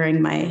Helen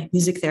during my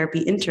music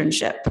therapy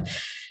internship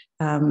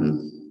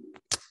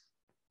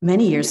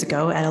many years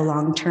ago at a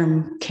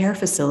long-term care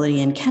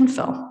facility in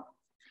Kentville.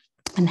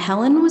 And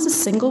Helen was a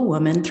single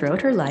woman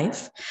throughout her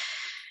life.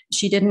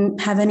 She didn't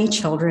have any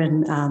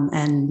children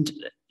and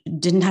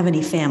didn't have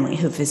any family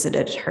who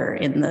visited her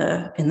in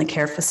the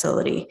care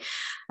facility.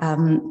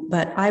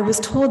 But I was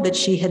told that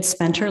she had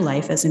spent her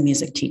life as a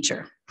music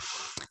teacher.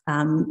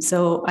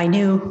 So I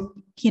knew,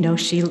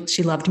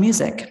 she loved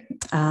music.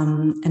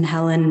 And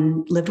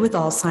Helen lived with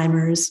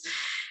Alzheimer's.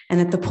 And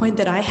at the point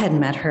that I had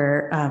met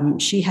her,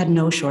 she had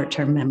no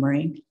short-term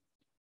memory.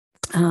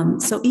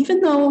 So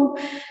even though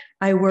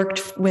I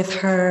worked with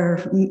her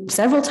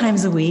several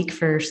times a week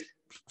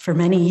for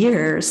many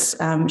years,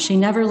 she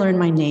never learned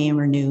my name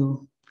or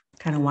knew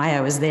kind of why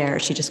I was there.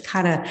 She just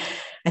I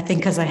think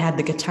because I had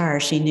the guitar,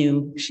 she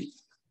knew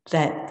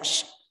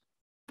that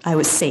I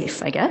was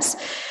safe, I guess.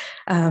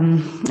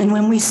 And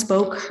when we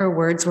spoke, her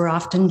words were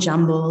often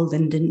jumbled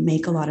and didn't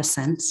make a lot of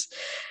sense.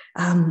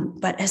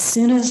 But as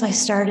soon as I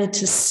started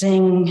to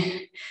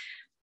sing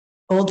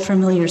old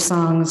familiar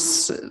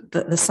songs,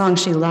 the song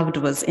she loved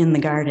was In the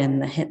Garden,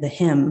 the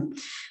hymn,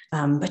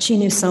 but she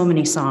knew so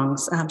many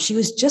songs. She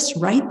was just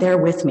right there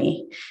with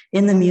me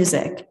in the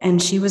music,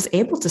 and she was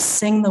able to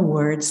sing the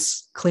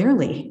words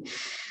clearly.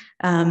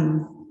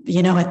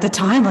 At the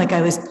time, like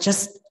I was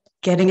just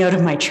getting out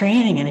of my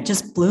training, and it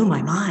just blew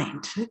my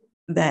mind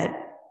that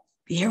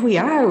here we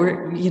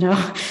are,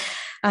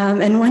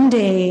 and one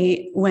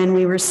day when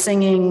we were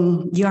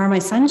singing You Are My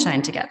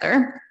Sunshine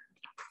together,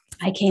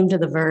 I came to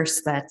the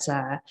verse that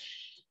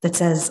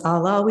says,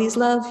 I'll always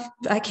love,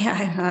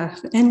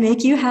 and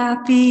make you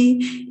happy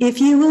if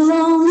you will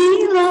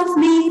only love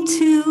me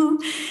too.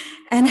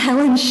 And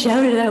Helen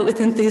shouted out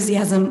with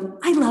enthusiasm,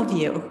 I love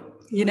you,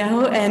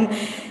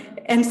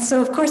 and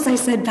so of course I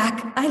said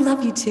back, I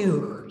love you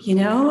too,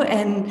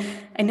 and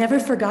I never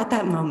forgot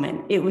that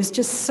moment. It was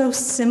just so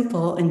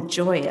simple and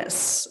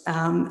joyous.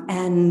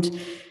 And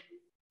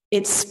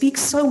it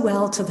speaks so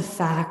well to the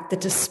fact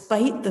that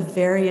despite the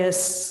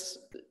various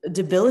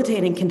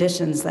debilitating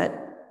conditions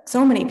that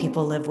so many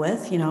people live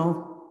with, you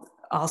know,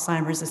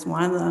 Alzheimer's is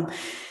one of them,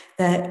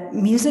 that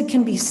music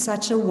can be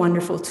such a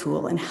wonderful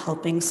tool in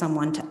helping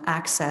someone to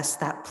access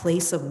that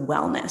place of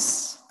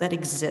wellness that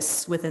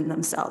exists within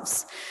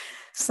themselves.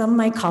 Some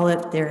might call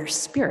it their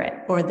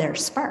spirit or their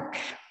spark.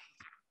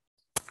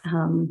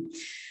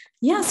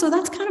 Yeah, so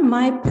that's kind of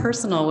my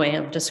personal way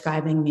of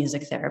describing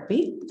music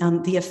therapy.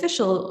 The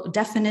official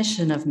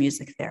definition of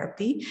music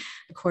therapy,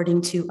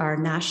 according to our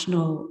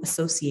national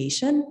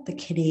association, the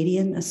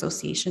Canadian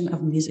Association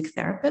of Music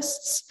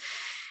Therapists,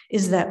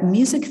 is that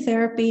music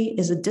therapy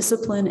is a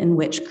discipline in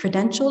which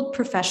credentialed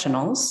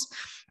professionals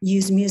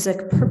use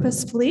music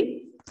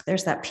purposefully,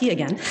 there's that P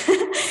again,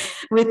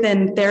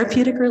 within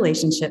therapeutic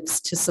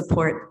relationships to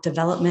support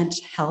development,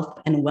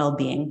 health, and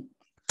well-being.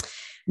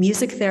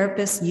 Music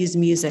therapists use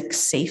music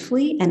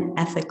safely and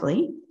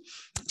ethically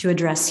to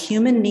address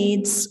human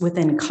needs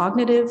within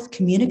cognitive,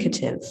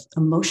 communicative,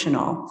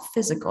 emotional,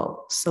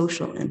 physical,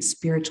 social, and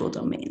spiritual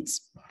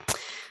domains.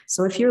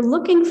 So if you're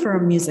looking for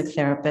a music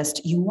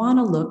therapist, you want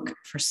to look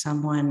for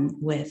someone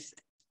with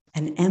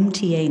an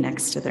MTA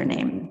next to their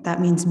name. That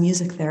means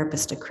music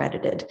therapist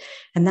accredited.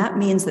 And that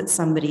means that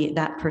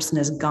that person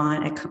has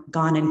gone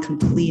and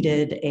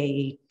completed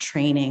a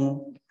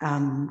training,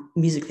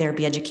 music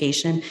therapy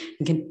education,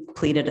 and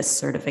completed a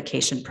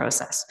certification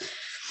process.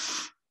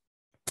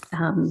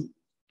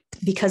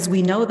 Because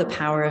we know the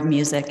power of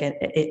music,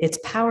 it's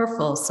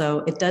powerful,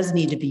 so it does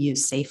need to be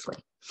used safely.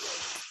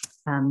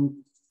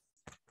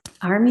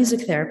 Our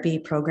music therapy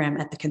program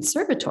at the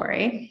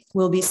Conservatory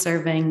will be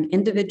serving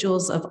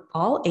individuals of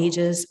all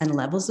ages and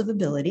levels of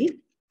ability,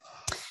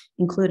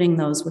 including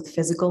those with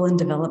physical and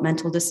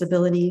developmental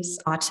disabilities,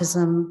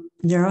 autism,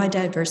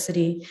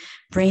 neurodiversity,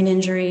 brain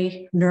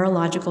injury,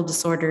 neurological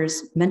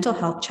disorders, mental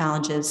health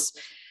challenges,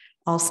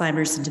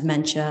 Alzheimer's and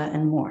dementia,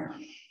 and more.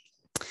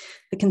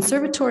 The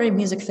Conservatory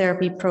Music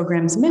Therapy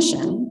Program's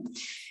mission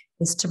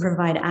is to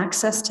provide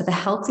access to the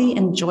healthy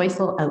and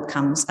joyful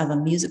outcomes of a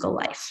musical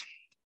life.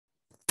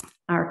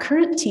 Our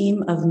current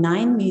team of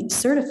 9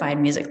 certified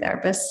music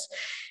therapists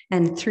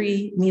and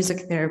 3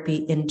 music therapy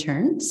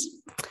interns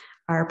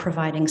are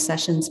providing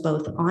sessions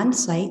both on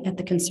site at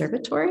the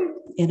Conservatory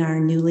in our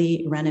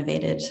newly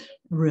renovated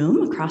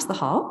room across the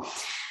hall,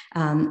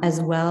 as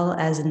well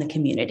as in the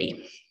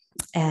community.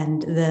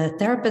 And the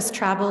therapists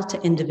travel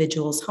to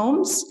individuals'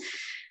 homes,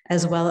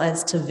 as well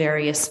as to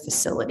various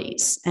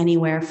facilities,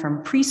 anywhere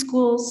from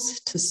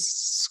preschools to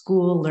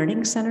school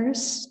learning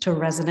centers, to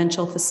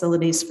residential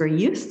facilities for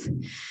youth,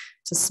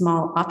 to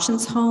small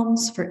options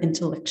homes for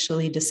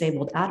intellectually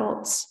disabled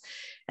adults,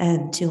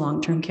 and to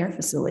long-term care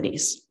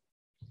facilities.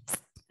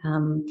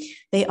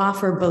 They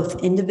offer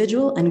both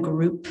individual and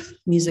group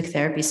music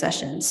therapy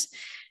sessions,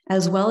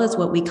 as well as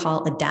what we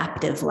call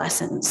adaptive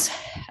lessons.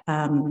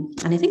 And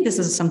I think this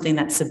is something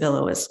that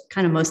Sibylle was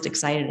kind of most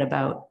excited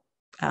about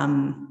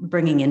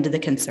bringing into the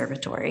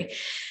Conservatory.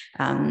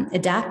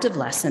 Adaptive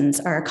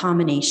lessons are a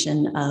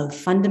combination of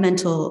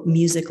fundamental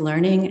music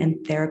learning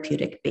and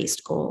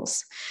therapeutic-based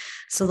goals.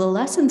 So the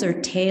lessons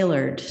are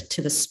tailored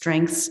to the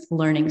strengths,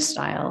 learning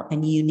style,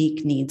 and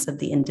unique needs of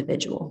the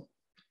individual.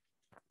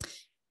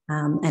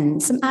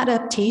 And some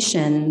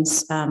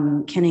adaptations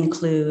can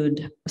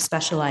include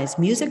specialized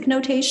music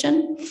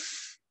notation,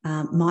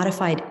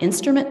 modified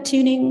instrument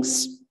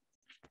tunings,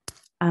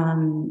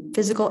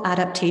 physical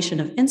adaptation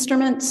of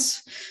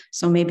instruments.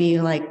 So maybe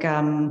like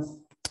one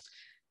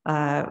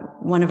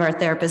of our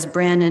therapists,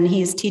 Brandon,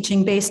 he's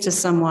teaching bass to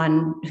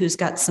someone who's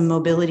got some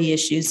mobility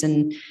issues,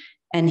 and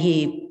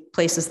he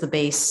places the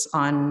bass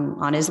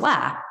on his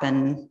lap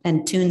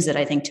and tunes it,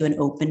 I think, to an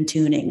open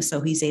tuning.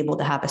 So he's able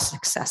to have a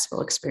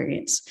successful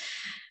experience.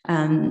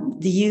 The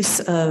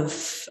use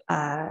of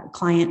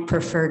client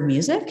preferred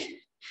music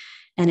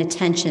and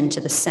attention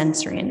to the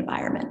sensory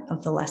environment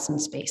of the lesson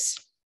space.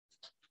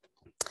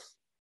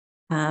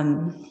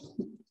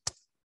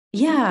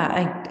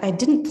 Yeah, I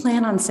didn't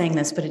plan on saying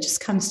this, but it just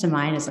comes to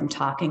mind as I'm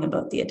talking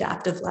about the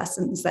adaptive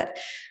lessons that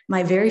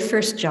my very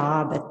first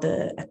job at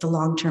the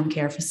long-term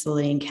care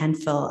facility in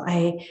Kentville,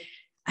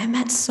 I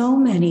met so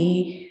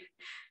many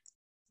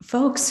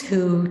folks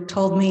who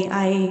told me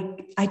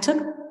I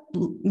took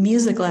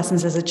music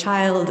lessons as a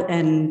child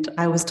and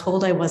I was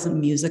told I wasn't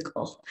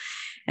musical.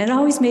 And it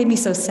always made me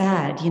so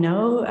sad, you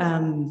know.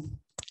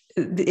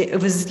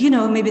 It was, you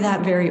know, maybe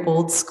that very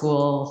old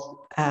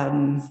school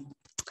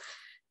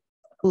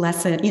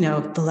lesson, you know,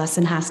 the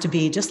lesson has to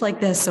be just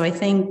like this. So I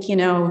think, you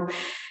know,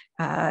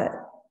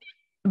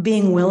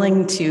 being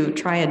willing to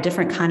try a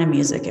different kind of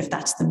music, if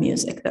that's the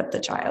music that the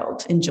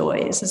child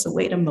enjoys, is a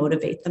way to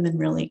motivate them and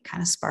really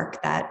kind of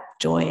spark that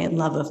joy and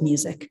love of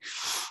music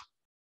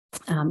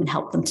and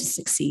help them to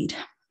succeed.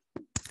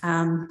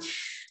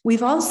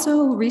 We've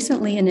also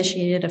recently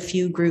initiated a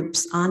few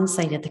groups on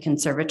site at the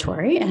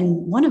Conservatory, and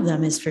one of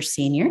them is for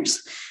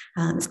seniors.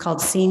 It's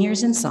called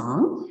Seniors in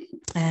Song.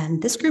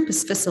 And this group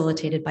is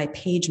facilitated by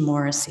Paige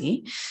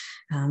Morrissey.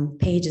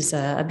 Paige is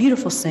a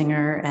beautiful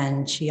singer,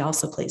 and she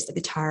also plays the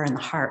guitar and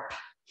the harp.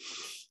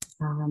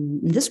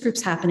 This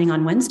group's happening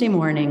on Wednesday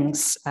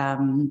mornings.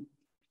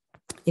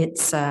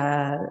 It's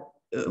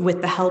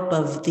with the help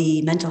of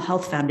the Mental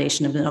Health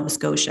Foundation of Nova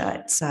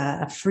Scotia. It's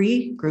a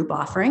free group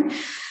offering.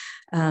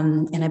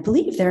 And I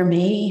believe there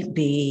may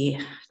be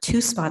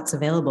 2 spots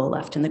available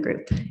left in the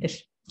group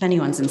if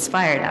anyone's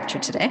inspired after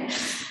today.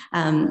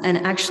 And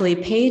actually,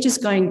 Paige is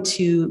going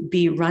to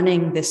be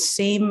running this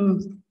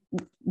same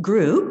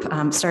group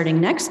starting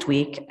next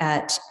week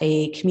at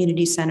a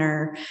community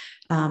center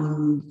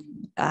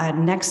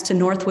next to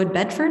Northwood,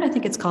 Bedford. I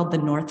think it's called the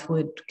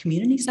Northwood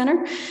Community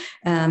Center.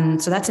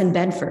 So that's in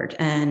Bedford.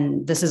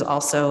 And this is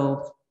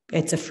also,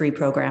 it's a free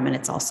program, and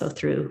it's also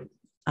through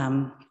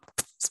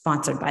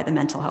sponsored by the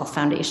Mental Health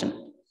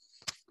Foundation.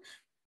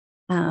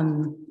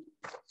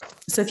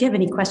 So if you have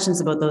any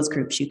questions about those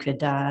groups, you could,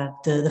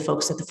 the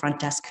folks at the front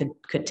desk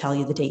could tell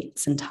you the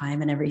dates and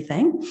time and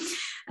everything.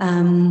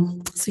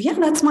 So yeah,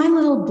 that's my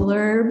little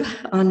blurb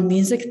on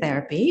music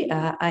therapy.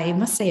 I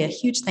must say a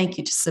huge thank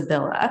you to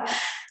Sibylle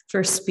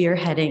for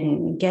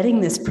spearheading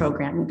getting this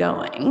program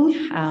going.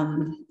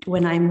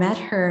 When I met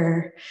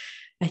her,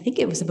 I think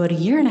it was about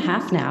 1.5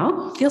 years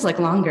now, feels like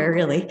longer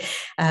really.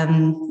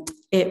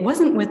 It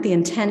wasn't with the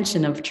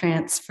intention of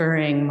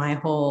transferring my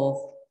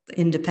whole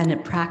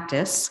independent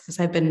practice, because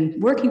I've been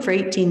working for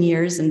 18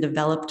 years and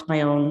developed my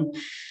own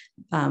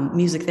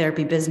music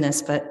therapy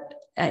business.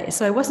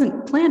 So I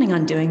wasn't planning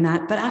on doing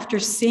that. But after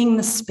seeing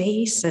the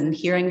space and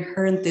hearing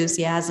her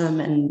enthusiasm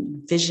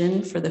and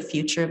vision for the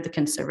future of the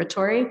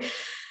conservatory,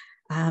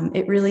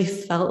 it really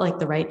felt like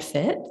the right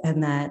fit,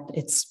 and that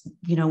it's,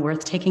 you know,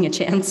 worth taking a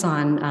chance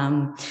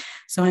on.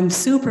 So I'm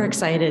super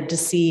excited to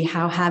see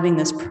how having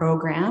this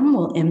program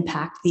will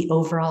impact the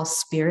overall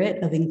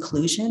spirit of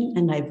inclusion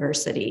and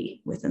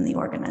diversity within the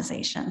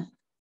organization.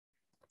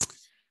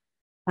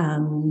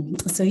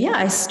 So yeah,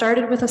 I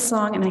started with a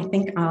song, and I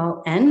think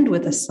I'll end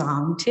with a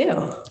song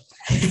too.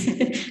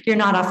 You're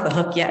not off the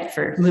hook yet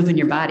for moving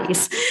your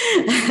bodies.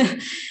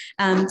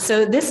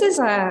 So this is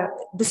a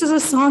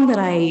song that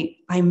I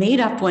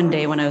made up one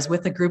day when I was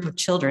with a group of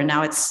children.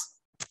 Now it's,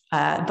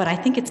 but I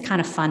think it's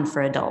kind of fun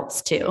for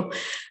adults too.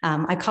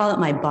 I call it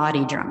my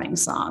body drumming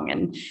song.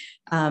 And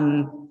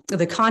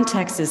the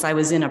context is I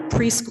was in a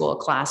preschool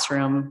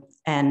classroom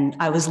and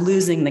I was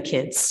losing the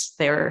kids.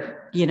 They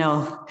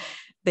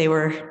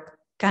were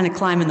kind of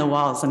climbing the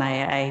walls, and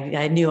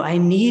I knew I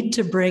need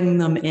to bring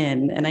them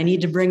in, and I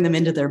need to bring them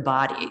into their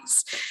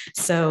bodies.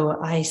 So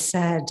I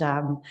said,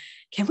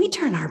 can we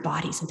turn our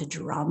bodies into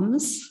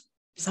drums?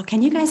 So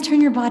can you guys turn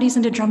your bodies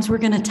into drums? We're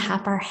going to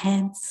tap our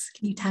heads.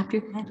 Can you tap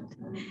your head?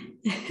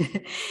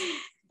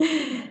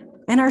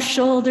 And our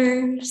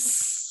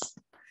shoulders.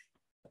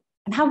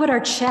 And how about our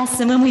chests?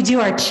 And when we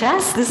do our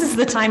chests, this is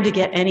the time to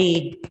get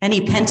any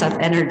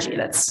pent-up energy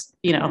that's,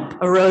 you know,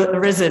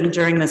 arisen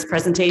during this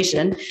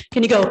presentation.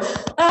 Can you go,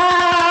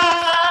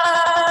 ah?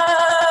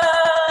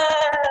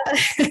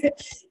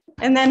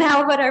 And then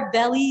how about our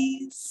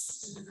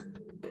bellies?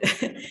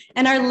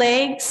 And our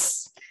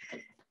legs.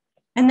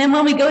 And then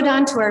when we go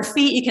down to our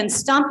feet, you can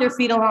stomp your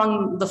feet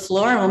along the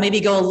floor, and we'll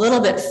maybe go a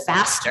little bit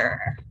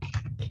faster.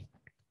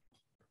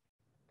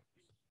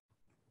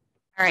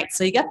 All right,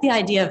 so you got the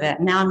idea of it.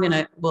 Now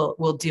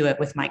we'll do it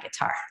with my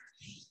guitar.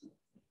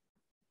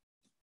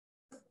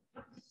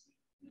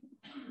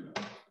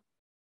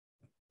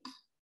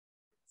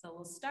 So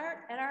we'll start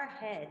at our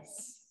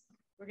heads.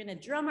 We're gonna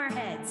drum our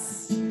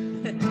heads.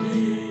 Drum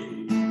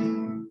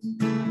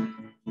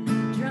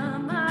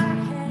our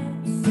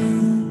heads.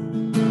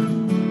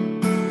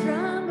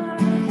 Drum our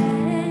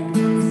heads.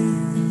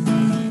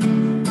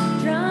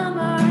 Drum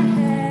our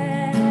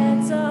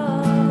heads.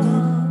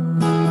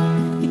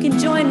 Oh. You can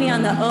join me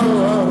on the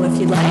oh if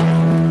you'd like.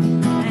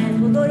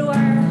 And we'll go to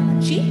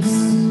our cheeks.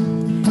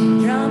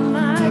 Drum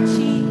our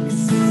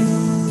cheeks.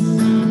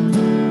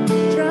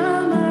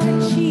 Drum our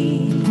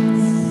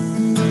cheeks.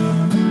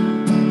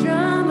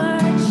 Drum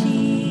our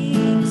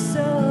cheeks.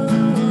 Oh.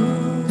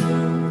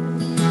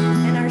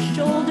 And our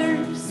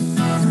shoulders.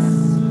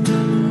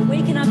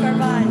 Waking up our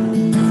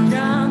bodies.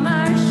 Drum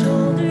our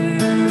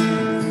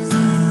shoulders.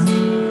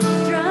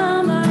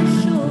 Drum our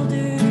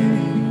shoulders.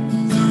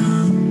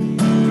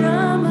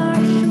 Drum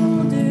our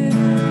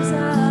shoulders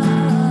out.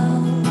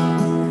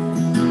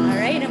 All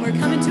right, and we're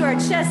coming to our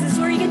chest. This is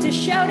where you get to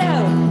shout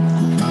out.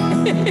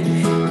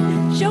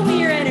 Show me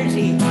your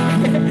energy.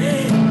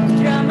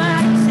 Drum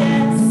our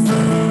chest.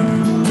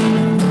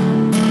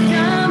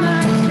 Drum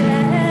our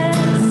chest.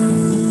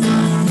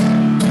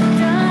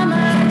 Drum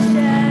our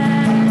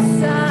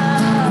chest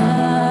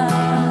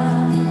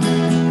out.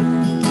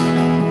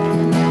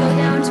 Go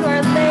down to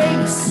our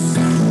legs.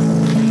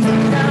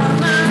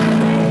 Drum our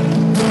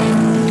legs.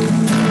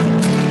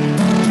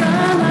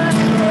 Drum our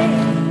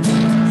legs.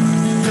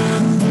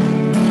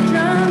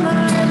 Drum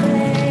our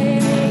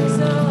legs.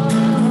 Oh.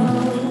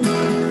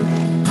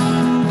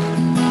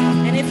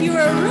 And if you were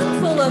a room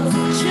full of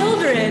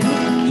children,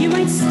 you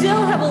might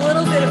still have a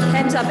little bit of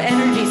pent-up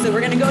energy. So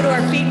we're going to go to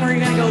our feet, and we're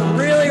going to go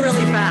really,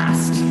 really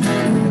fast.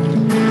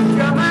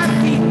 Drum our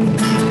feet.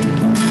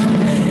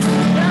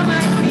 Drum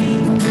our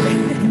feet.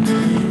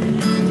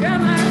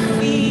 Drum our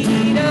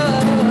feet.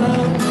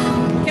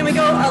 Oh. Can we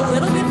go a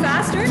little bit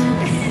faster?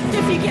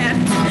 If you can.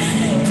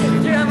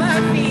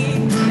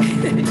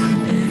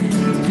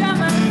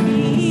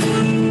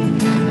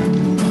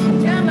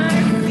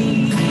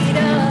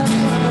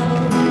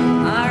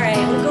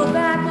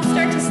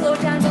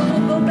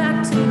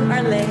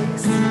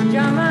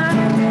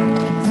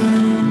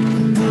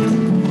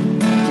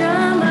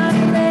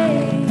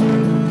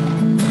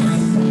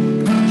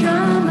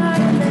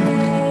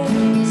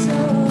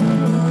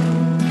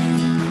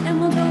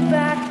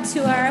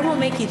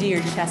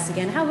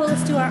 again. How about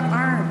let's do our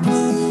arms?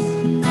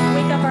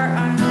 Wake up our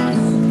arms.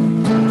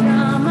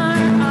 Drum our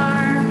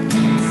arms.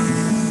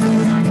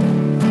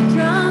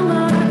 Drum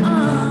our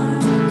arms.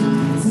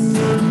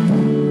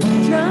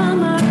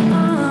 Drum our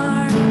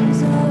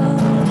arms. Oh.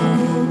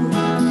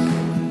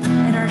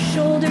 And our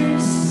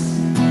shoulders.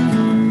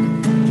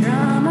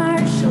 Drum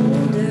our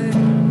shoulders.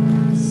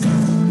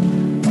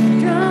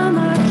 Drum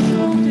our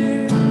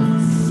shoulders.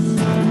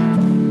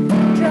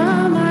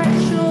 Drum our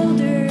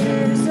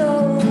shoulders.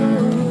 Oh.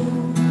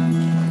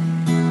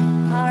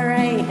 All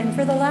right. And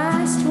for the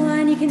last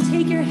one, you can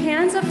take your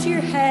hands up to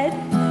your head.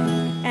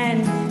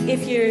 And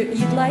if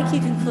you'd like, you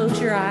can close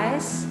your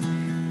eyes.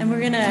 And we're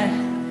going to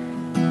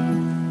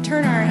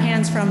turn our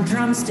hands from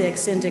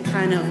drumsticks into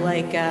kind of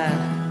like,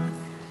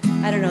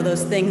 I don't know,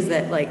 those things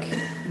that like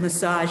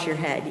massage your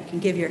head. You can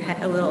give your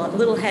head a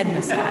little head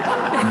massage.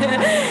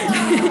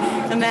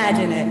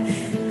 Imagine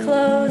it.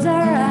 Close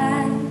our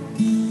eyes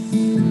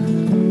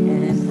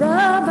and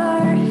rub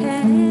our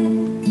head.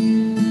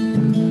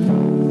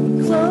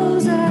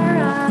 Close our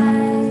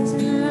eyes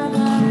and rub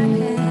our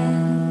head.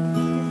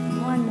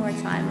 One more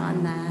time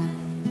on that.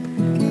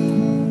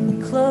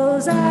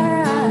 Close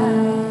our eyes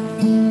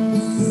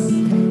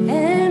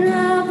and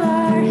rub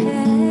our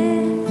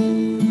head.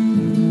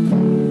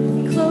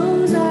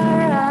 Close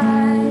our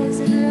eyes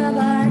and rub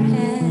our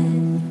head.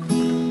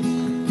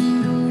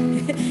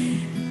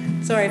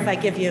 Sorry if I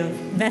give you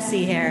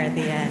messy hair at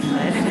the end,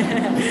 but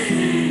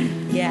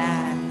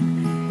yeah.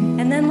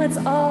 And then let's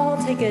all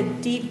take a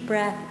deep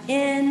breath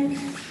in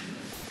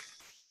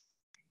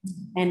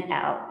and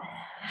out.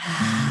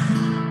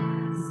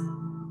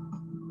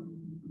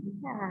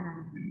 Yeah.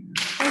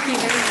 Thank you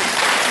very much.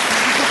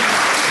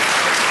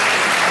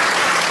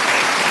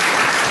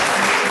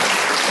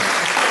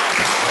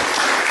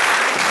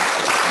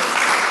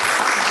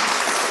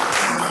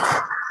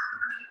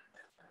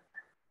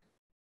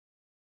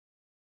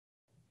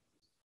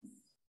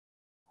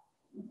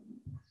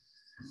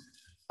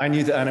 I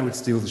knew that Anna would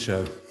steal the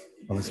show,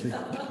 honestly.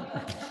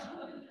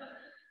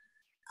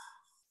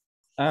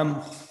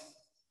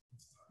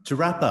 To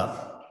wrap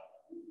up,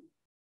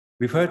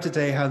 we've heard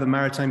today how the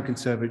Maritime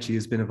Conservatory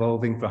has been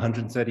evolving for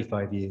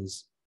 135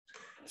 years.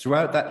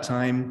 Throughout that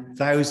time,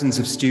 thousands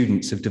of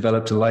students have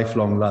developed a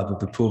lifelong love of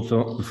the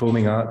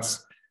performing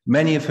arts,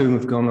 many of whom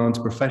have gone on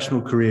to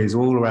professional careers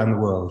all around the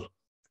world,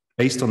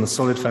 based on the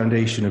solid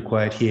foundation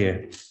acquired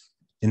here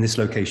in this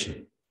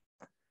location.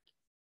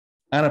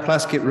 Anna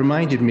Plaskett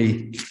reminded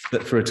me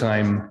that for a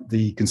time,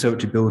 the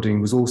Conservatory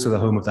building was also the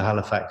home of the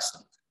Halifax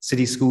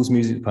City Schools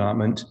Music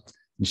Department.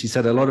 And she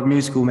said a lot of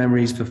musical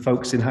memories for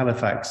folks in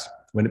Halifax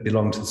when it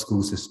belonged to the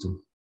school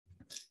system.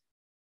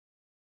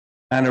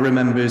 Anna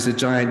remembers a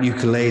giant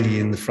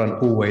ukulele in the front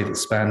hallway that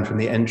spanned from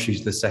the entry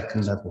to the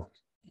second level.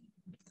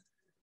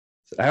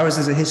 Ours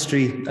is a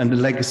history and a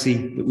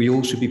legacy that we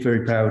all should be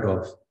very proud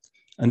of.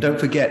 And don't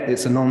forget,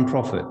 it's a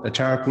non-profit, a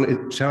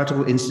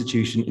charitable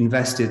institution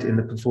invested in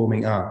the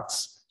performing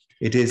arts.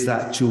 It is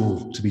that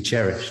jewel to be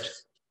cherished.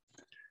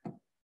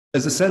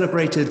 As the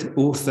celebrated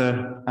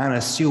author Anna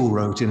Sewell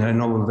wrote in her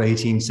novel of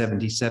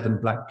 1877,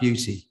 Black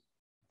Beauty,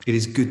 it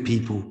is good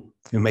people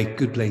who make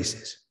good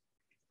places.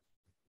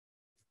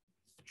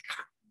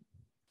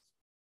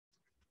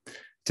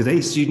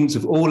 Today, students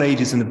of all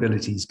ages and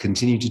abilities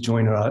continue to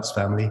join our arts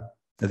family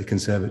at the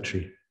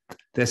Conservatory.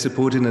 They're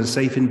supported in a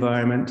safe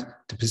environment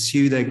to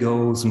pursue their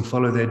goals and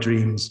follow their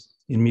dreams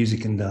in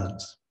music and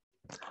dance.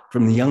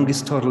 From the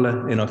youngest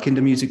toddler in our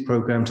kinder music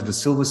program to the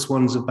silver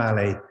swans of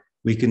ballet,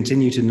 we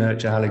continue to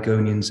nurture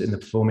Haligonians in the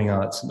performing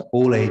arts in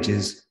all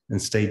ages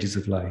and stages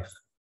of life.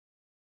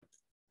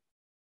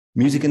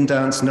 Music and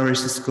dance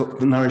nourish the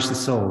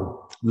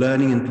soul.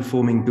 Learning and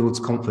performing builds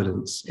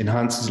confidence,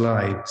 enhances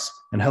lives,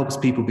 and helps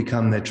people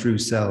become their true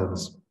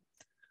selves.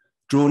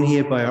 Drawn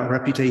here by our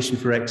reputation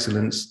for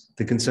excellence,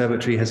 the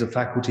Conservatory has a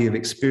faculty of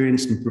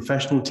experienced and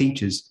professional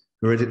teachers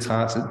who are at its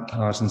heart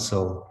and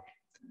soul.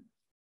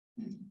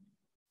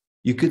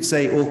 You could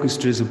say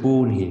orchestras are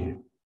born here,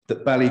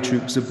 that ballet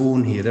troupes are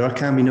born here. There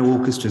can be no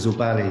orchestras or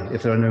ballet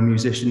if there are no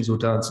musicians or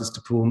dancers to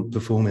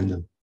perform in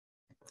them.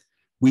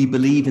 We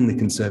believe in the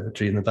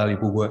Conservatory and the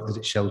valuable work that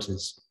it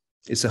shelters.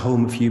 It's a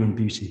home of human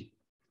beauty.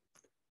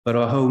 But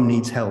our home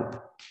needs help,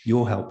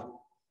 your help.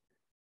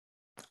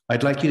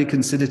 I'd like you to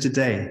consider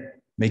today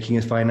making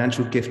a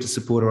financial gift to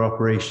support our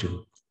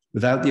operation.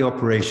 Without the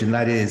operation,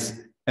 that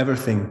is,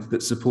 everything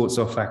that supports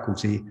our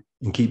faculty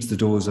and keeps the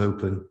doors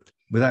open.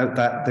 Without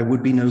that, there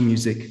would be no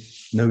music,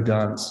 no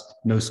dance,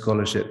 no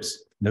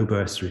scholarships, no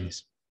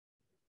bursaries.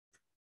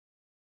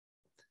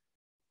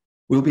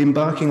 We'll be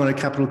embarking on a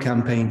capital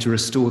campaign to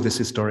restore this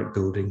historic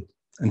building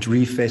and to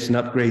refit and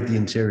upgrade the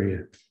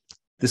interior.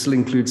 This will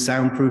include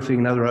soundproofing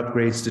and other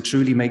upgrades to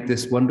truly make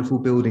this wonderful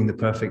building the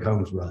perfect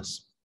home for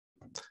us.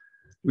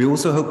 We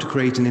also hope to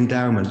create an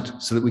endowment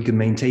so that we can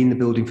maintain the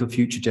building for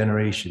future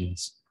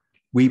generations.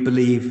 We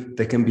believe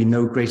there can be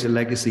no greater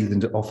legacy than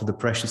to offer the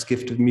precious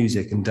gift of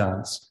music and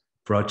dance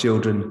for our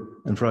children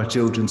and for our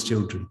children's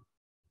children.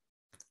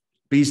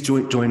 Please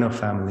join our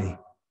family.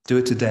 Do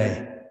it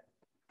today.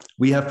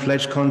 We have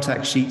pledge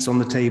contact sheets on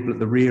the table at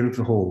the rear of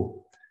the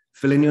hall.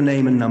 Fill in your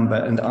name and number,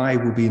 and I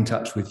will be in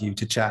touch with you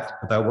to chat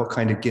about what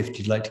kind of gift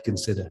you'd like to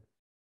consider.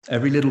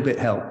 Every little bit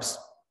helps,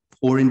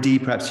 or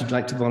indeed perhaps you'd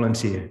like to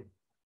volunteer.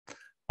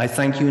 I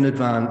thank you in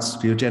advance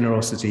for your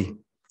generosity.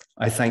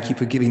 I thank you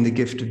for giving the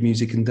gift of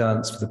music and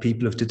dance for the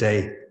people of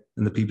today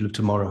and the people of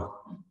tomorrow.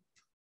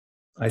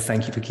 I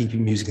thank you for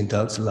keeping music and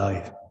dance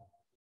alive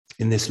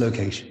in this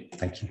location.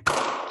 Thank you.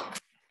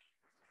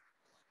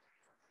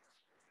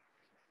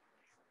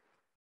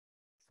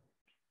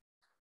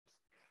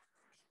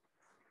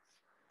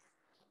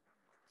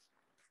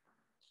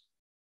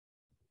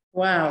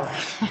 Wow.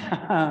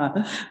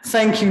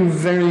 Thank you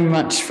very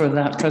much for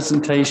that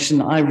presentation.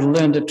 I've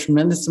learned a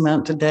tremendous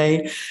amount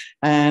today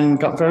and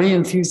got very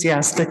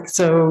enthusiastic.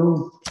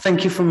 So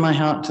thank you from my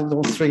heart to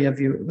all three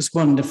of you. It was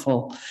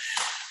wonderful.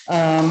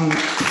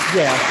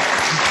 Yeah.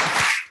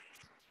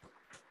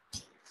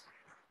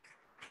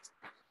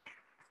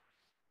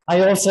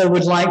 I also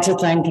would like to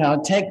thank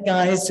our tech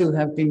guys who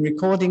have been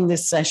recording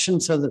this session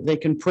so that they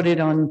can put it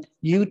on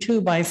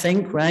YouTube, I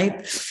think,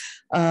 right?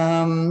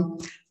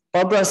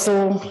 Bob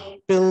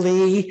Russell, Bill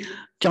Lee,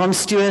 John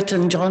Stewart,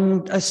 and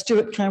John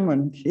Stuart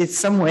Cameron is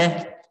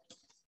somewhere.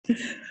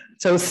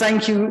 So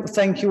thank you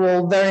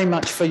all very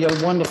much for your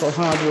wonderful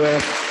hard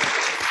work.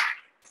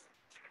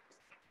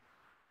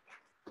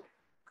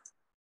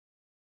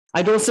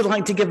 I'd also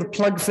like to give a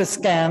plug for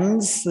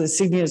SCANS. The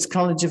Seniors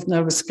College of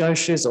Nova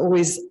Scotia is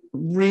always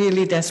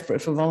really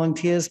desperate for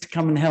volunteers to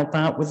come and help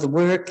out with the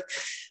work.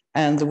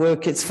 And the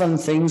work, it's fun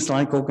things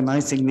like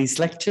organizing these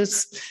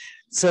lectures.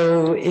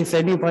 So if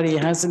anybody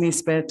has any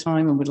spare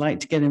time and would like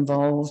to get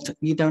involved,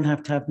 you don't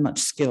have to have much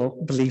skill,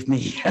 believe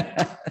me.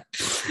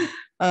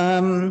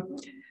 The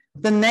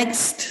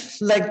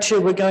next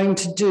lecture we're going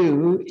to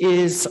do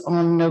is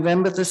on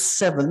November the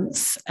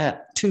 7th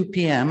at 2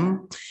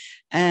 p.m.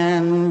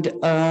 And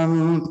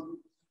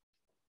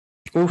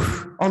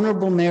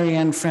Honorable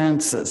Marianne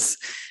Francis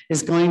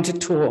is going to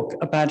talk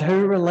about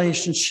her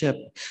relationship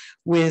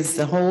with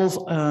the whole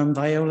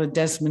Viola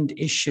Desmond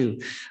issue.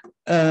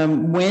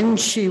 When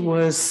she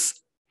was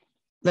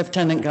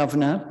Lieutenant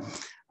Governor,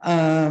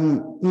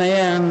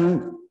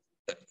 Marianne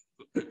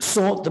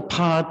sought the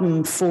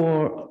pardon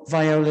for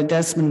Viola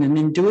Desmond, and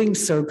in doing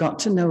so got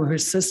to know her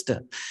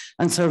sister,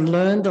 and so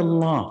learned a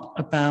lot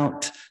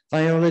about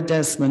Viola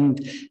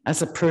Desmond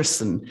as a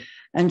person.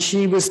 And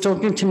she was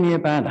talking to me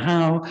about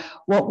how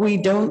what we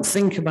don't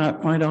think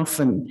about quite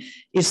often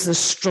is the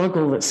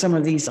struggle that some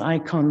of these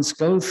icons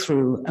go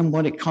through and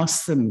what it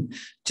costs them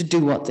to do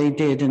what they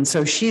did. And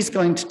so she's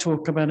going to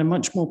talk about a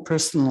much more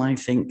personal, I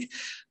think,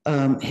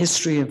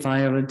 history of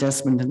Viola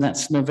Desmond. And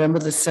that's November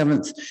the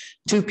 7th,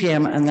 2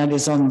 p.m. And that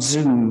is on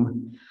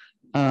Zoom.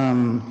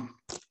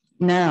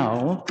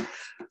 Now,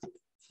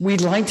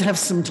 we'd like to have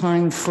some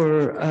time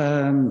for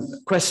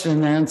question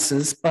and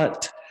answers,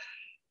 but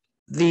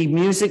the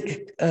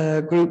music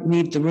group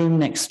need the room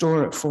next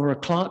door at 4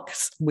 o'clock,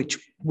 which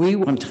we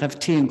want to have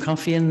tea and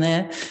coffee in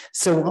there.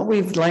 So what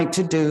we'd like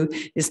to do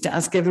is to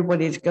ask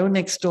everybody to go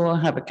next door,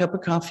 have a cup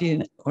of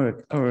coffee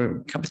or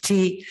a cup of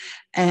tea,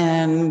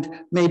 and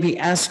maybe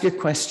ask your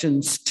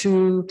questions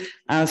to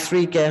our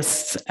three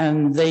guests,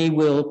 and they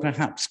will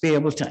perhaps be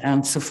able to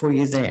answer for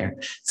you there.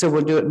 So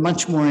we'll do it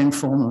much more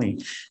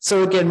informally.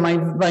 So again,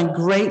 my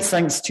great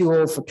thanks to you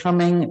all for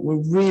coming. We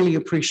really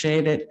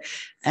appreciate it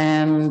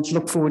and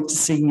look forward to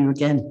seeing you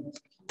again.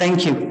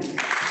 Thank you.